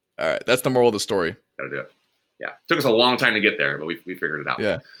 All right, that's the moral of the story. Gotta do it. Yeah, took us a long time to get there, but we figured it out.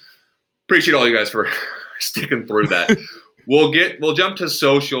 Yeah. Appreciate all you guys for sticking through that. We'll jump to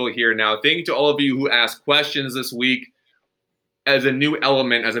social here now. Thank you to all of you who asked questions this week. As a new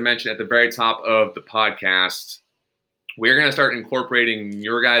element, as I mentioned at the very top of the podcast, we're going to start incorporating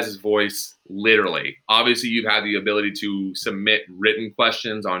your guys' voice literally. Obviously, you've had the ability to submit written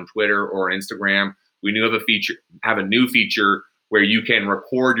questions on Twitter or Instagram. We have a new feature where you can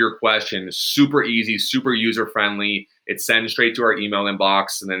record your question. Super easy, super user-friendly. It sends straight to our email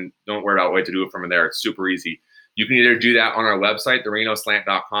inbox, and then don't worry about what to do it from there. It's super easy. You can either do that on our website,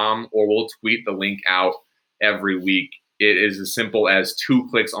 therenoslant.com, or we'll tweet the link out every week. It is as simple as 2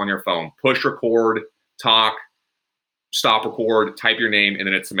 clicks on your phone. Push record, talk, stop record, type your name, and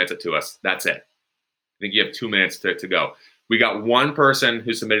then it submits it to us. That's it. I think you have 2 minutes to go. We got one person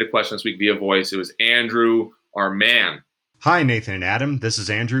who submitted a question this week via voice. It was Andrew, our man. Hi, Nathan and Adam. This is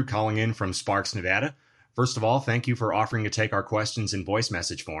Andrew calling in from Sparks, Nevada. First of all, thank you for offering to take our questions in voice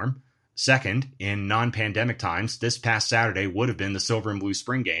message form. Second, in non-pandemic times, this past Saturday would have been the Silver and Blue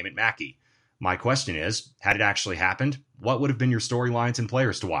spring game at Mackey. My question is, had it actually happened, what would have been your storylines and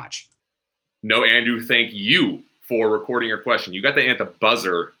players to watch? No, Andrew, thank you for recording your question. You got that at the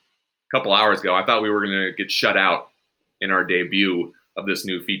buzzer a couple hours ago. I thought we were going to get shut out in our debut of this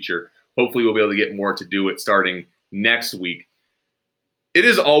new feature. Hopefully we'll be able to get more to do it starting next week. It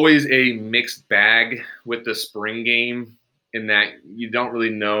is always a mixed bag with the spring game in that you don't really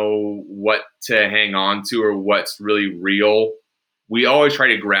know what to hang on to or what's really real. We always try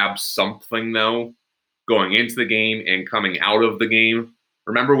to grab something, though, going into the game and coming out of the game.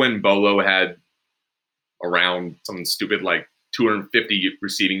 Remember when Bolo had around something stupid like 250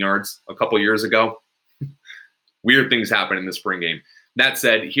 receiving yards a couple years ago? Weird things happen in the spring game. That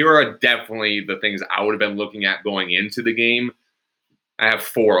said, here are definitely the things I would have been looking at going into the game. I have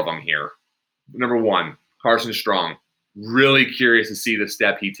 4 of them here. Number 1, Carson Strong. Really curious to see the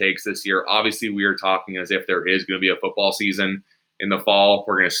step he takes this year. Obviously, we are talking as if there is going to be a football season in the fall.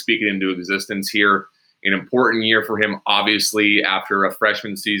 We're going to speak it into existence here. An important year for him, obviously, after a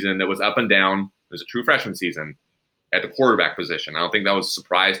freshman season that was up and down. It was a true freshman season at the quarterback position. I don't think that was a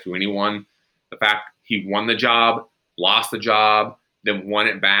surprise to anyone. The fact he won the job, lost the job, then won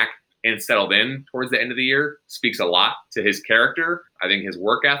it back and settled in towards the end of the year speaks a lot to his character. I think his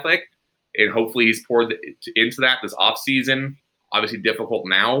work ethic, and hopefully he's poured into that this offseason. Obviously difficult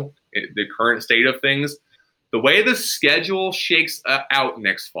now, the current state of things. The way the schedule shakes out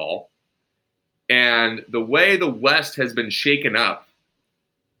next fall and the way the West has been shaken up,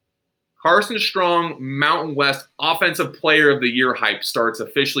 Carson Strong Mountain West Offensive Player of the Year hype starts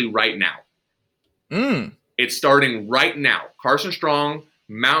officially right now. It's starting right now. Carson Strong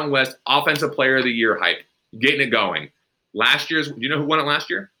Mountain West Offensive Player of the Year hype. Getting it going. Last year's, do you know who won it last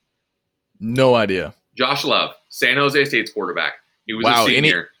year? No idea. Josh Love, San Jose State's quarterback. He was a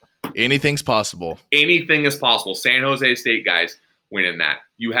senior. Anything's possible. Anything is possible. San Jose State guys winning that.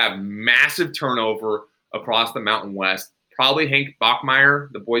 You have massive turnover across the Mountain West. Probably Hank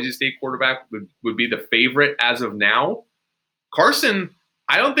Bachmeier, the Boise State quarterback, would be the favorite as of now. Carson,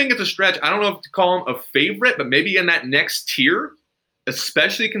 I don't think it's a stretch. I don't know if to call him a favorite, but maybe in that next tier,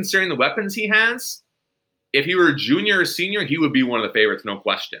 especially considering the weapons he has. If he were a junior or senior, he would be one of the favorites, no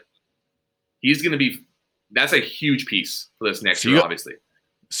question. He's going to be – that's a huge piece for this next year, obviously.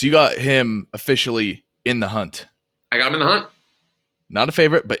 So you got him officially in the hunt. I got him in the hunt. Not a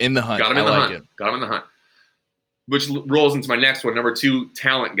favorite, but in the hunt. Got him in the hunt. Got him in the hunt. Which rolls into my next one, number 2,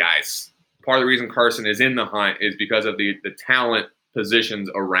 talent guys. Part of the reason Carson is in the hunt is because of the talent positions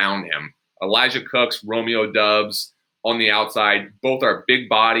around him. Elijah Cooks, Romeo Dubs on the outside. Both are big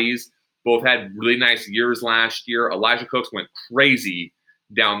bodies. Both had really nice years last year. Elijah Cooks went crazy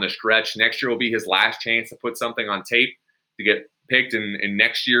down the stretch. Next year will be his last chance to put something on tape to get picked in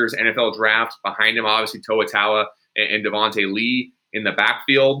next year's NFL draft. Behind him, obviously, Toa Taua and Devontae Lee in the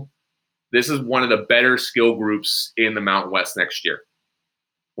backfield. This is one of the better skill groups in the Mountain West next year.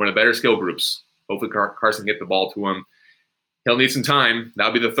 One of the better skill groups. Hopefully Carson can get the ball to him. He'll need some time.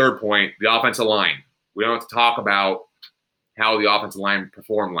 That'll be the third point, the offensive line. We don't have to talk about how the offensive line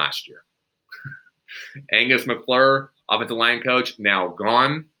performed last year. Angus McClure, offensive line coach, now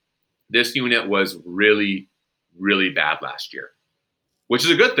gone. This unit was really, really bad last year, which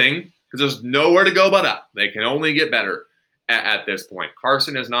is a good thing because there's nowhere to go but up. They can only get better at this point.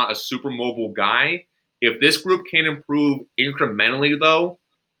 Carson is not a super mobile guy. If this group can improve incrementally, though,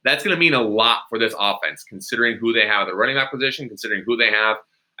 that's going to mean a lot for this offense, considering who they have at the running back position, considering who they have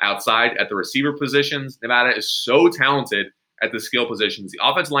outside at the receiver positions. Nevada is so talented at the skill positions. The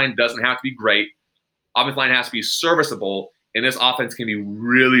offensive line doesn't have to be great. Offensive line has to be serviceable, and this offense can be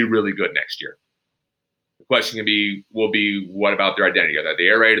really, really good next year. The question will be, what about their identity? Are they the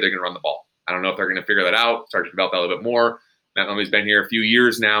air raid, or are they going to run the ball? I don't know if they're going to figure that out, start to develop that a little bit more. Matt Lumley's been here a few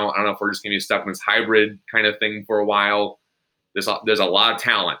years now. I don't know if we're just going to be stuck in this hybrid kind of thing for a while. There's a lot of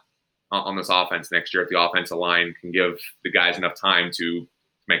talent on this offense next year if the offensive line can give the guys enough time to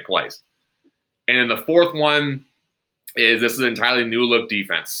make plays. And then the fourth one is this is an entirely new look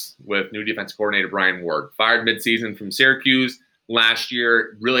defense with new defensive coordinator Brian Ward. Fired midseason from Syracuse last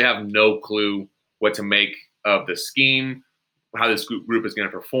year. Really have no clue what to make of the scheme, how this group is going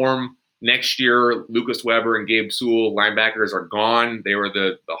to perform. Next year, Lucas Weber and Gabe Sewell, linebackers, are gone. They were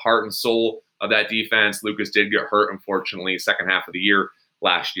the heart and soul of that defense. Lucas did get hurt, unfortunately, second half of the year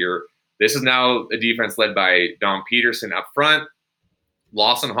last year. This is now a defense led by Dom Peterson up front,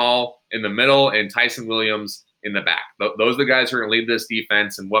 Lawson Hall in the middle, and Tyson Williams in the back. Those are the guys who are going to lead this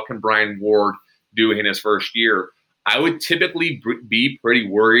defense, and what can Brian Ward do in his first year? I would typically be pretty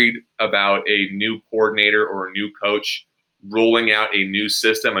worried about a new coordinator or a new coach rolling out a new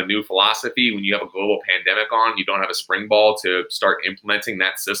system, a new philosophy. When you have a global pandemic on, you don't have a spring ball to start implementing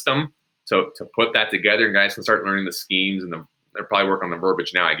that system. So to put that together, and guys can start learning the schemes, and they're probably working on the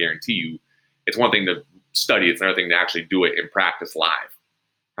verbiage now, I guarantee you. It's one thing to study, it's another thing to actually do it in practice live.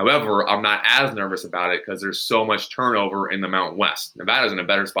 However, I'm not as nervous about it because there's so much turnover in the Mountain West. Nevada's in a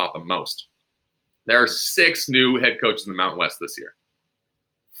better spot than most. There are 6 new head coaches in the Mountain West this year.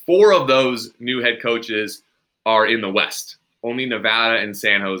 4 of those new head coaches are in the West. Only Nevada and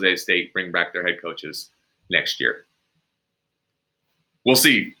San Jose State bring back their head coaches next year. We'll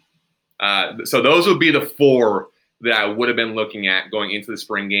see. So those would be the 4 that I would have been looking at going into the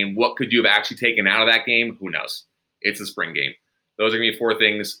spring game. What could you have actually taken out of that game? Who knows? It's a spring game. Those are going to be 4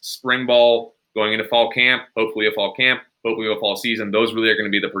 things. Spring ball, going into fall camp, hopefully a fall camp, hopefully a fall season. Those really are going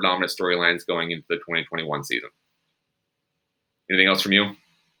to be the predominant storylines going into the 2021 season. Anything else from you?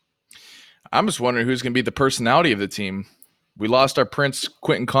 I'm just wondering who's going to be the personality of the team. We lost our Prince,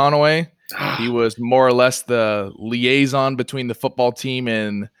 Quentin Conaway. He was more or less the liaison between the football team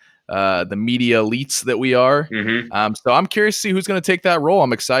and the media elites that we are. Mm-hmm. So I'm curious to see who's going to take that role.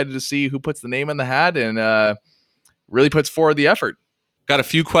 I'm excited to see who puts the name in the hat and really puts forward the effort. Got a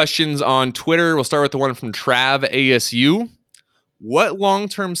few questions on Twitter. We'll start with the one from Trav ASU. What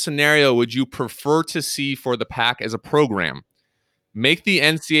long-term scenario would you prefer to see for the Pack as a program? Make the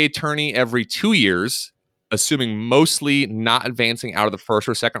NCAA tourney every 2 years, assuming mostly not advancing out of the first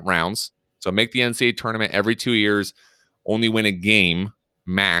or second rounds. So make the NCAA tournament every 2 years, only win a game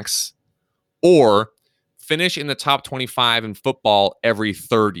max, or finish in the top 25 in football every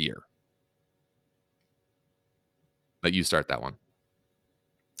third year. Let you start that one.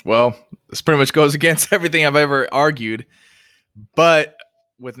 Well, this pretty much goes against everything I've ever argued, but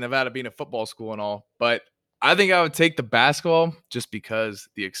with Nevada being a football school and all, but I think I would take the basketball just because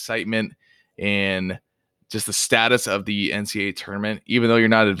the excitement and just the status of the NCAA tournament, even though you're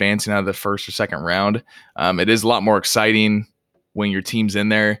not advancing out of the first or second round, it is a lot more exciting when your team's in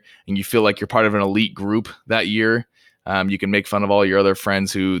there and you feel like you're part of an elite group that year. You can make fun of all your other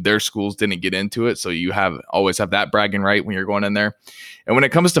friends who their schools didn't get into it. So you always have that bragging right when you're going in there. And when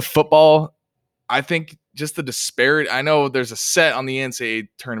it comes to football, I think just the disparity, I know there's a set on the NCAA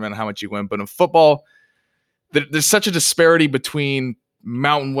tournament, how much you win, but in football, there's such a disparity between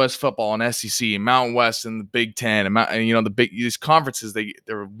Mountain West football and SEC, Mountain West and the Big Ten, and these conferences,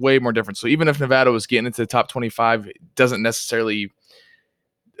 they're way more different. So even if Nevada was getting into the top 25, it doesn't necessarily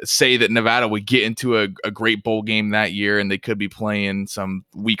say that Nevada would get into a great bowl game that year, and they could be playing some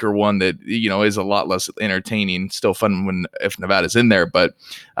weaker one that is a lot less entertaining. Still fun if Nevada's in there, but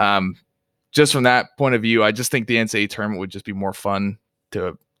just from that point of view, I just think the NCAA tournament would just be more fun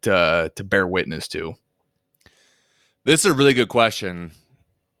to bear witness to. This is a really good question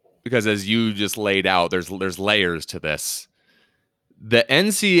because, as you just laid out, there's layers to this. The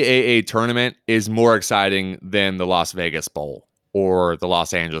NCAA tournament is more exciting than the Las Vegas Bowl or the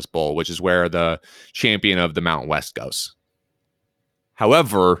Los Angeles Bowl, which is where the champion of the Mountain West goes.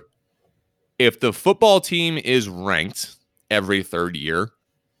 However, if the football team is ranked every third year,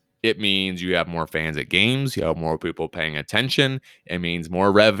 It means you have more fans at games. You have more people paying attention. It means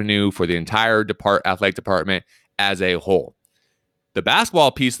more revenue for the entire athletic department as a whole. The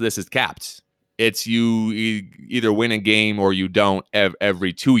basketball piece of this is capped. It's you either win a game or you don't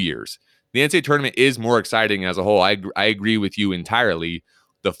every 2 years. The NCAA tournament is more exciting as a whole. I agree with you entirely.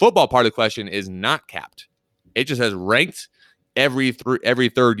 The football part of the question is not capped. It just has ranked every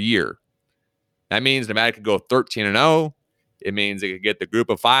third year. That means Nevada could go 13-0. It means they could get the group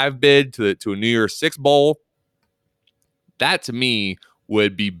of 5 bid to a New Year's Six bowl. That to me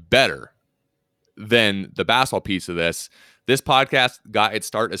would be better than the basketball piece of this. This podcast got its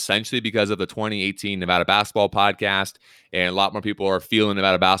start essentially because of the 2018 Nevada basketball podcast, and a lot more people are feeling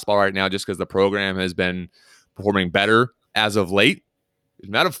Nevada basketball right now just because the program has been performing better as of late.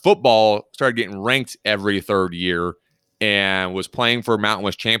 Nevada football started getting ranked every third year and was playing for Mountain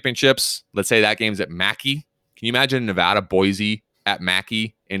West championships. Let's say that game's at Mackey. Can you imagine Nevada Boise at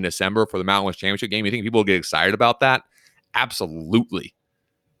Mackey in December for the Mountain West championship game? You think people will get excited about that? Absolutely.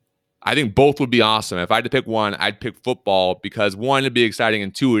 I think both would be awesome. If I had to pick one, I'd pick football because one, it'd be exciting,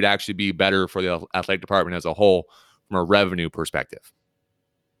 and two, it'd actually be better for the athletic department as a whole from a revenue perspective.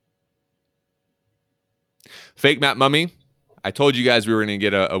 Fake Matt Mummy. I told you guys we were going to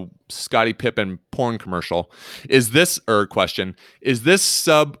get a Scottie Pippen porn commercial. Is this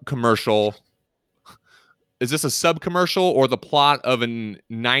sub commercial? Is this a sub commercial or the plot of a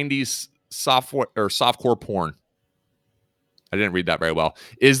 90s softcore porn? I didn't read that very well.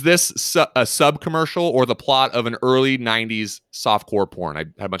 Is this a sub commercial or the plot of an early 90s softcore porn? I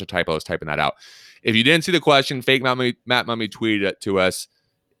had a bunch of typos typing that out. If you didn't see the question, Fake Matt Mummy tweeted it to us.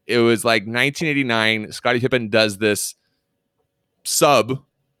 It was like 1989. Scottie Pippen does this sub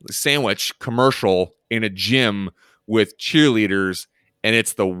sandwich commercial in a gym with cheerleaders, and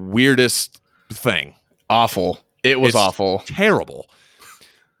it's the weirdest thing. Awful. It's awful. Terrible.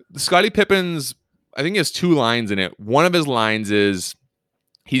 Scottie Pippen's, I think he has 2 lines in it. One of his lines is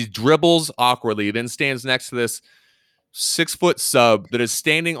he dribbles awkwardly, then stands next to this 6-foot sub that is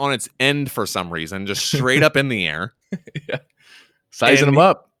standing on its end for some reason, just straight up in the air. Yeah. Sizing him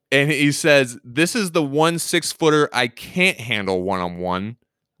up. And he says, "This is the 1 6-footer I can't handle one-on-one.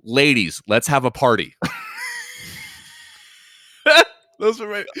 Ladies, let's have a party." Those are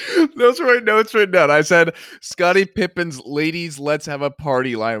my notes written down. I said Scottie Pippen's "Ladies, let's have a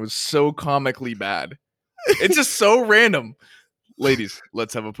party" line was so comically bad. It's just so random. Ladies,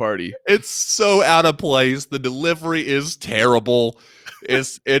 let's have a party. It's so out of place. The delivery is terrible.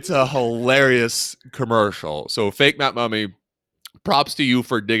 It's a hilarious commercial. So Fake Matt Mummy, props to you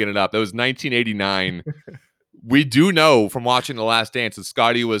for digging it up. That was 1989. We do know from watching The Last Dance that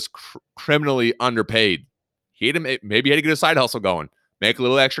Scottie was criminally underpaid. Maybe he had to get a side hustle going. Make a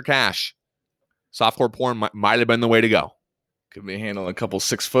little extra cash. Softcore porn might have been the way to go. Could be handling a couple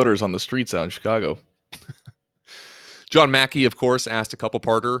 6-footers on the streets out in Chicago. John Mackey, of course, asked a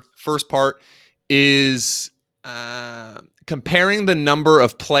couple-parter. First part is comparing the number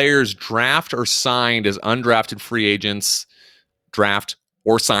of players drafted or signed as undrafted free agents,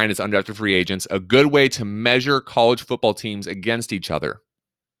 a good way to measure college football teams against each other.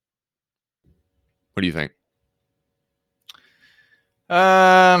 What do you think?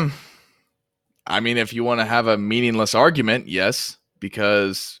 I mean, if you want to have a meaningless argument, yes,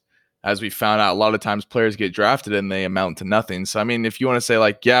 because as we found out, a lot of times players get drafted and they amount to nothing. So, I mean, if you want to say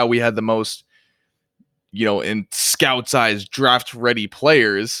like, yeah, we had the most, in scout's eyes, draft-ready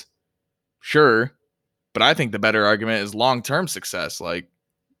players, sure. But I think the better argument is long-term success, like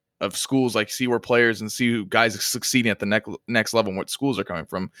of schools, like see where players and see who guys are succeeding at the next level and what schools are coming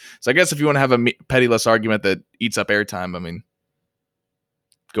from. So I guess if you want to have a pettyless argument that eats up airtime, I mean,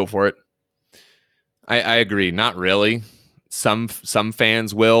 go for it. I agree. Not really. Some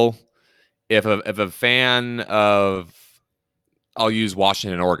fans will. If a fan of, I'll use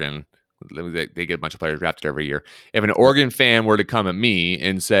Washington and Oregon, they get a bunch of players drafted every year. If an Oregon fan were to come at me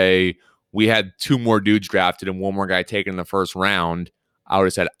and say, we had 2 more dudes drafted and 1 more guy taken in the first round, I would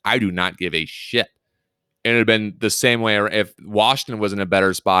have said, I do not give a shit. And it would have been the same way if Washington was in a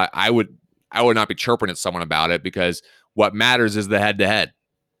better spot. I would not be chirping at someone about it, because what matters is the head-to-head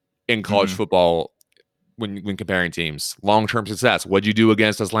in college football when comparing teams. Long-term success. What'd you do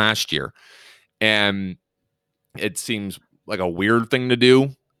against us last year? And it seems like a weird thing to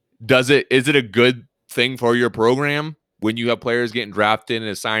do. Is it a good thing for your program when you have players getting drafted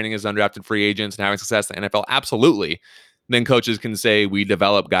and signing as undrafted free agents and having success in the NFL? Absolutely. Then coaches can say, we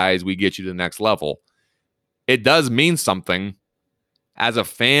develop guys, we get you to the next level. It does mean something. As a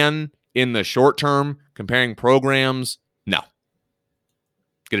fan, in the short term, comparing programs, no.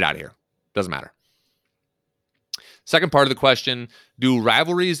 Get it out of here. Doesn't matter. Second part of the question, do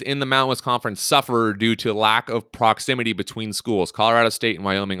rivalries in the Mountain West Conference suffer due to lack of proximity between schools? Colorado State and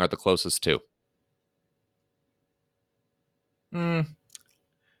Wyoming are the closest two. I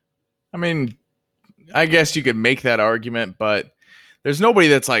mean, I guess you could make that argument, but there's nobody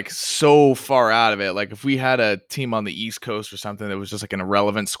that's like so far out of it. Like if we had a team on the East Coast or something that was just like an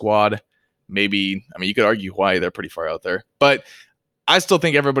irrelevant squad, maybe, I mean, you could argue why they're pretty far out there, but I still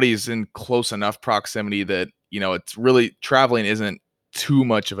think everybody's in close enough proximity that, it's really traveling isn't too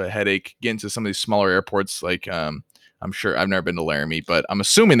much of a headache getting to some of these smaller airports. Like, I'm sure I've never been to Laramie, but I'm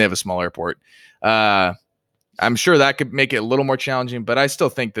assuming they have a small airport. I'm sure that could make it a little more challenging, but I still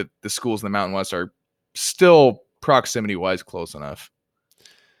think that the schools in the Mountain West are still proximity-wise close enough.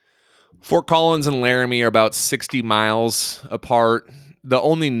 Fort Collins and Laramie are about 60 miles apart. The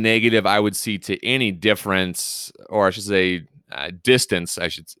only negative I would see to any difference, or I should say distance,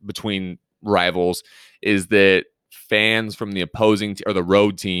 between rivals, is that fans from the opposing or the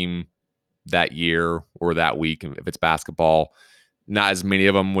road team that year or that week, if it's basketball, not as many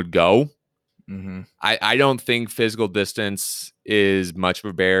of them would go. Mm-hmm. I don't think physical distance is much of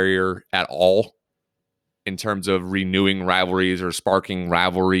a barrier at all in terms of renewing rivalries or sparking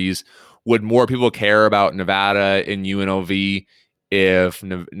rivalries. Would more people care about Nevada and UNLV if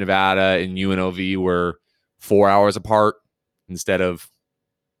Nevada and UNLV were 4 hours apart instead of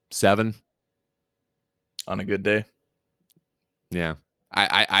 7? On a good day? Yeah.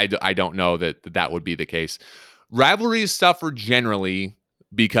 I don't know that would be the case. Rivalries suffer generally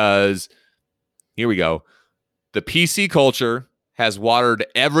because, here we go, the PC culture has watered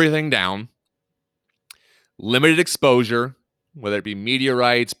everything down. Limited exposure, whether it be media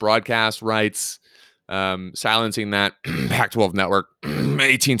rights, broadcast rights, silencing that Pac-12 network,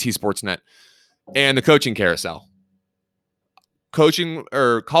 AT&T Sportsnet, and the coaching carousel. Coaching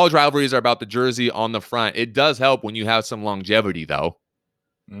or college rivalries are about the jersey on the front. It does help when you have some longevity, though.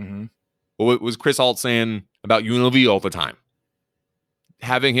 Mm-hmm. What was Chris Alt saying about UNLV all the time?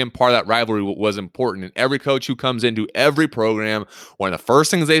 Having him part of that rivalry was important. And every coach who comes into every program, one of the first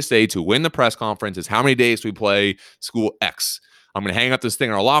things they say to win the press conference is, how many days do we play school X? I'm going to hang up this thing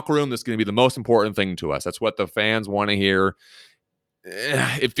in our locker room. This is going to be the most important thing to us. That's what the fans want to hear.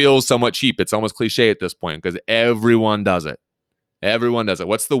 It feels somewhat cheap. It's almost cliche at this point because everyone does it. Everyone does it.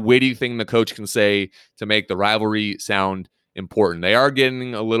 What's the witty thing the coach can say to make the rivalry sound important? They are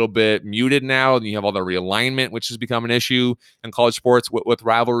getting a little bit muted now, and you have all the realignment, which has become an issue in college sports with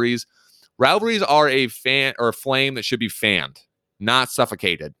rivalries. Rivalries are a flame that should be fanned, not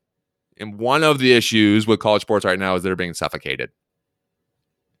suffocated. And one of the issues with college sports right now is they're being suffocated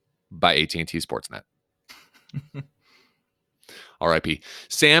by AT&T Sportsnet. RIP.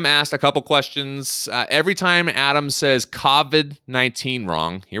 Sam asked a couple questions. Every time Adam says COVID-19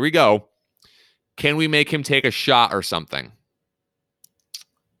 wrong, here we go. Can we make him take a shot or something?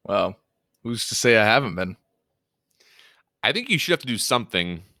 Well, who's to say I haven't been? I think you should have to do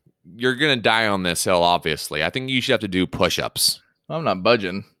something. You're going to die on this hill, obviously. I think you should have to do push-ups. I'm not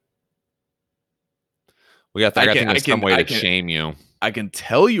budging. I think there's some way to shame you. I can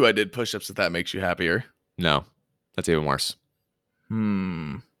tell you I did push-ups if that makes you happier. No, that's even worse.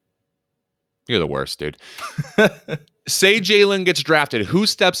 You're the worst, dude. Say Jalen gets drafted. Who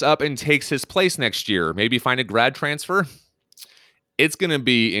steps up and takes his place next year? Maybe find a grad transfer? It's going to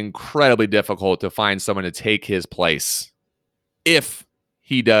be incredibly difficult to find someone to take his place if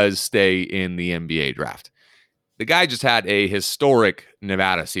he does stay in the NBA draft. The guy just had a historic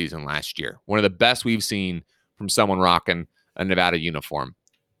Nevada season last year. One of the best we've seen from someone rocking a Nevada uniform.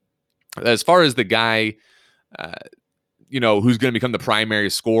 As far as the guy, who's going to become the primary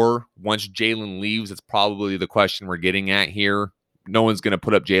scorer once Jalen leaves, it's probably the question we're getting at here. No one's going to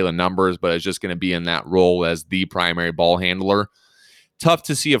put up Jalen numbers, but it's just going to be in that role as the primary ball handler. Tough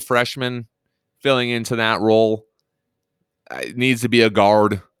to see a freshman filling into that role. It needs to be a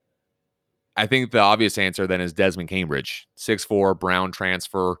guard. I think the obvious answer then is Desmond Cambridge, 6'4", Brown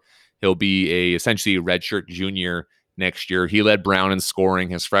transfer. He'll be essentially a redshirt junior next year. He led Brown in scoring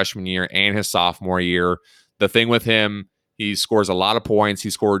his freshman year and his sophomore year. The thing with him, he scores a lot of points. He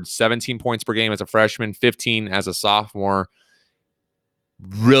scored 17 points per game as a freshman, 15 as a sophomore.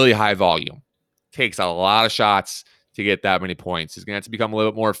 Really high volume. Takes a lot of shots to get that many points. He's going to have to become a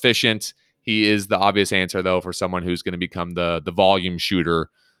little bit more efficient. He is the obvious answer, though, for someone who's going to become the volume shooter,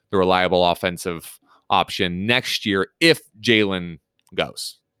 the reliable offensive option next year if Jalen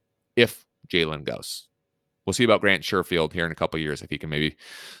goes. We'll see about Grant Sherfield here in a couple of years if he can maybe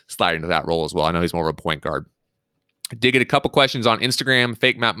slide into that role as well. I know he's more of a point guard. I did get a couple questions on Instagram.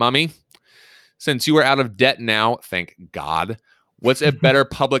 Fake Matt Mummy. Since you are out of debt now, thank God, What's a better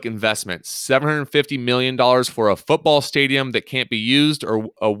public investment? $750 million for a football stadium that can't be used, or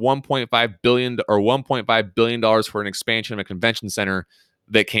a $1.5 billion for an expansion of a convention center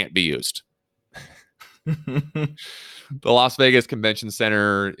that can't be used? The Las Vegas Convention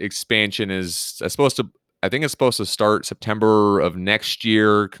Center expansion is supposed to, I think it's supposed to start September of next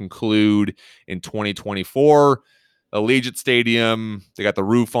year, conclude in 2024. Allegiant Stadium, they got the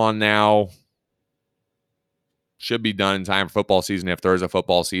roof on now. Should be done in time for football season if there is a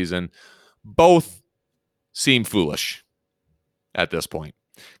football season. Both seem foolish at this point.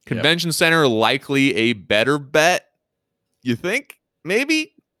 Convention Center, likely a better bet. You think?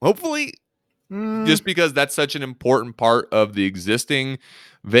 Maybe? Hopefully? Just because that's such an important part of the existing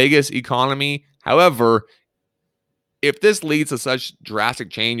Vegas economy. However, if this leads to such drastic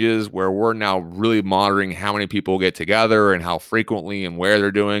changes where we're now really monitoring how many people get together and how frequently and where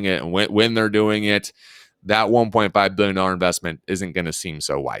they're doing it and when they're doing it, that $1.5 billion investment isn't going to seem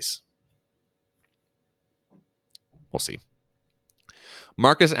so wise. We'll see.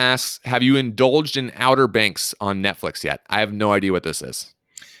 Marcus asks, have you indulged in Outer Banks on Netflix yet? I have no idea what this is.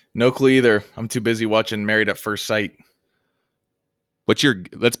 No clue either. I'm too busy watching Married at First Sight.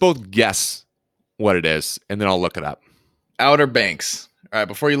 Let's both guess what it is, and then I'll look it up. Outer Banks. All right,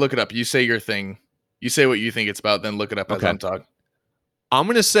 before you look it up, you say your thing. You say what you think it's about, then look it up as I'm talking. I'm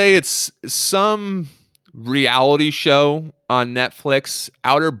going to say it's some reality show on Netflix.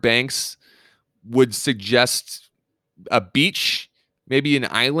 Outer Banks would suggest a beach, maybe an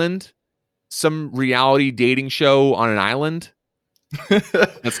island, some reality dating show on an island.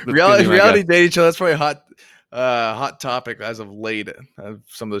 That's reality dating show. That's probably a hot topic as of late.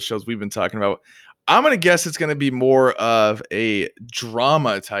 Some of the shows we've been talking about. I'm going to guess it's going to be more of a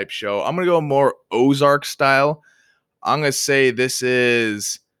drama type show. I'm going to go more Ozark style. I'm going to say this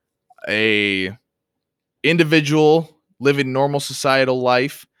is a individual living normal societal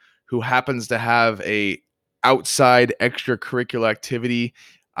life who happens to have a outside extracurricular activity,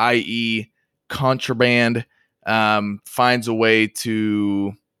 i.e. contraband, finds a way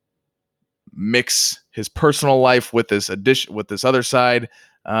to mix his personal life with this other side,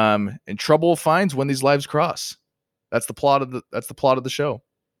 and trouble finds when these lives cross. That's the plot of the show.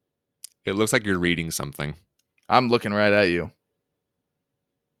 It looks like you're reading something. I'm looking right at you.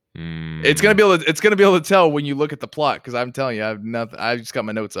 It's gonna be able to tell when you look at the plot, because I'm telling you, I have nothing. I just got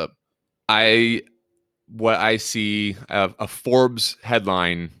my notes up. What I see a Forbes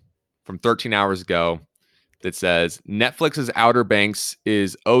headline from 13 hours ago that says Netflix's Outer Banks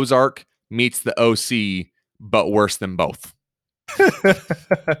is Ozark meets the OC, but worse than both.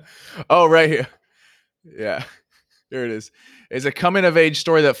 Oh, right here. Yeah, there it is. It's a coming-of-age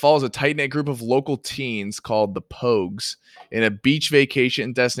story that follows a tight-knit group of local teens called the Pogues in a beach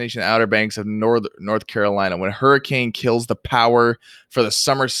vacation destination Outer Banks of North Carolina. When a hurricane kills the power for the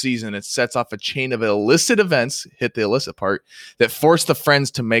summer season, it sets off a chain of illicit events, hit the illicit part, that force the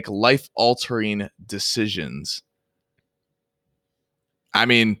friends to make life-altering decisions. I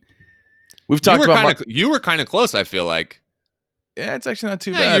mean, we've talked about... You were kind of close, I feel like. Yeah, it's actually not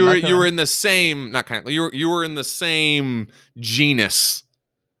too bad. You were in the same, you were in the same genus.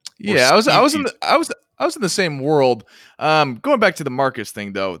 Yeah, I was in the same world. Going back to the Marcus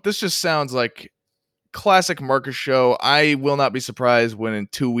thing though, this just sounds like classic Marcus show. I will not be surprised when in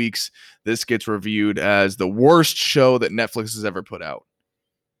 2 weeks this gets reviewed as the worst show that Netflix has ever put out.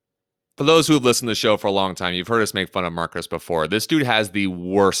 For those who have listened to the show for a long time, you've heard us make fun of Marcus before. This dude has the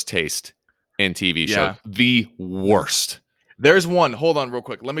worst taste in TV shows. The worst. There's one. Hold on real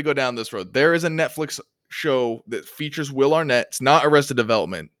quick. Let me go down this road. There is a Netflix show that features Will Arnett. It's not Arrested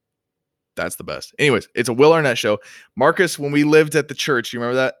Development. That's the best. Anyways, it's a Will Arnett show. Marcus, when we lived at the church, you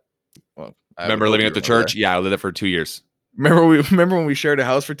remember that? Well, I remember living at the church? That. Yeah, I lived there for 2 years. Remember when we shared a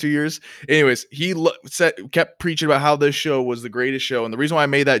house for 2 years? Anyways, he kept preaching about how this show was the greatest show. And the reason why I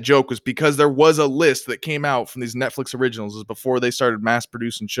made that joke was because there was a list that came out from these Netflix originals is before they started mass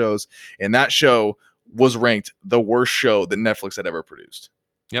producing shows. And that show was ranked the worst show that Netflix had ever produced.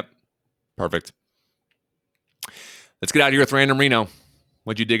 Yep. Perfect. Let's get out of here with Random Reno.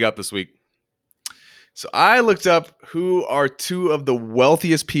 What'd you dig up this week? So I looked up who are two of the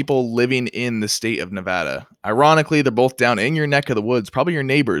wealthiest people living in the state of Nevada. Ironically, they're both down in your neck of the woods, probably your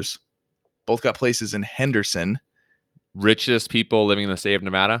neighbors. Both got places in Henderson. Richest people living in the state of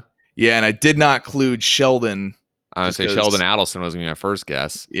Nevada? Yeah, and I did not include Sheldon. I would say Sheldon Adelson was going to be my first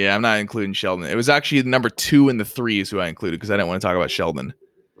guess. Yeah, I'm not including Sheldon. It was actually number 2 in the 3 is who I included because I didn't want to talk about Sheldon.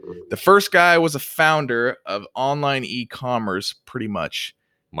 The first guy was a founder of online e-commerce, pretty much.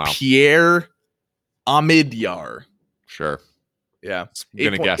 Wow. Pierre Omidyar. Sure. Yeah. I'm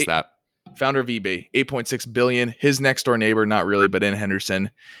going to guess that. founder of eBay, $8.6 billion. His next door neighbor, not really, but in Henderson.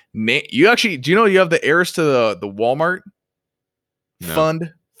 Do you know you have the heirs to the Walmart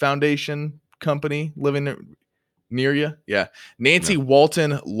foundation company living near you? Yeah. Nancy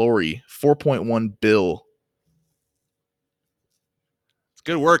Walton Laurie, $4.1 billion. It's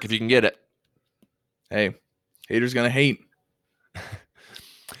good work if you can get it. Hey, haters gonna hate.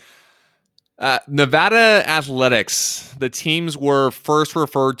 Nevada Athletics. The teams were first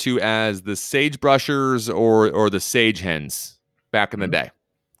referred to as the Sagebrushers or the Sage Hens back in the day.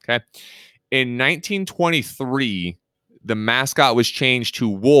 Okay. In 1923, the mascot was changed to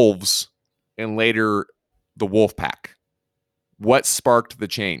Wolves and later the Wolf Pack. What sparked the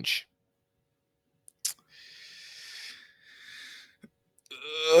change?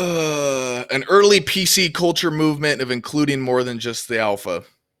 An early PC culture movement of including more than just the alpha.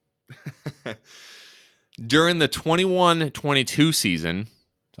 During the 21-22 season,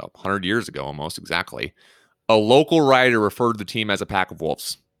 so 100 years ago almost exactly, a local writer referred to the team as a pack of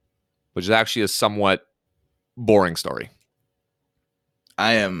wolves, which is actually a somewhat boring story.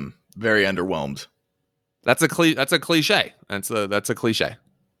 I am very underwhelmed. That's a cliche. That's a cliche.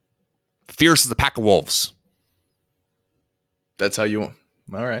 Fierce as a pack of wolves. That's how you want.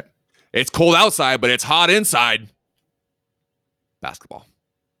 All right. It's cold outside, but it's hot inside. Basketball.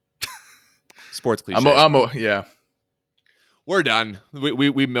 Sports cliche. Yeah. We're done.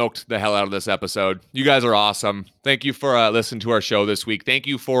 We milked the hell out of this episode. You guys are awesome. Thank you for listening to our show this week. Thank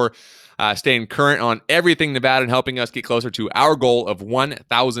you for staying current on everything Nevada and helping us get closer to our goal of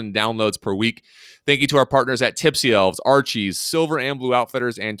 1,000 downloads per week. Thank you to our partners at Tipsy Elves, Archie's, Silver and Blue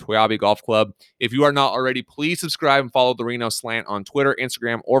Outfitters, and Toyabe Golf Club. If you are not already, please subscribe and follow The Reno Slant on Twitter,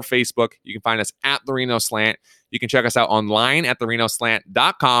 Instagram, or Facebook. You can find us at The Reno Slant. You can check us out online at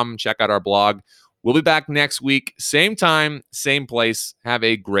therenoslant.com. Check out our blog. We'll be back next week. Same time, same place. Have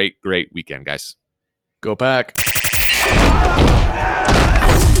a great, great weekend, guys. Go Pack.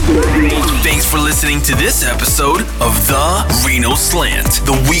 Thanks for listening to this episode of The Reno Slant,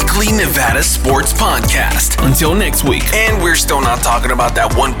 the weekly Nevada sports podcast. Until next week. And we're still not talking about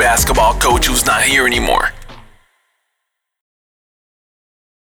that one basketball coach who's not here anymore.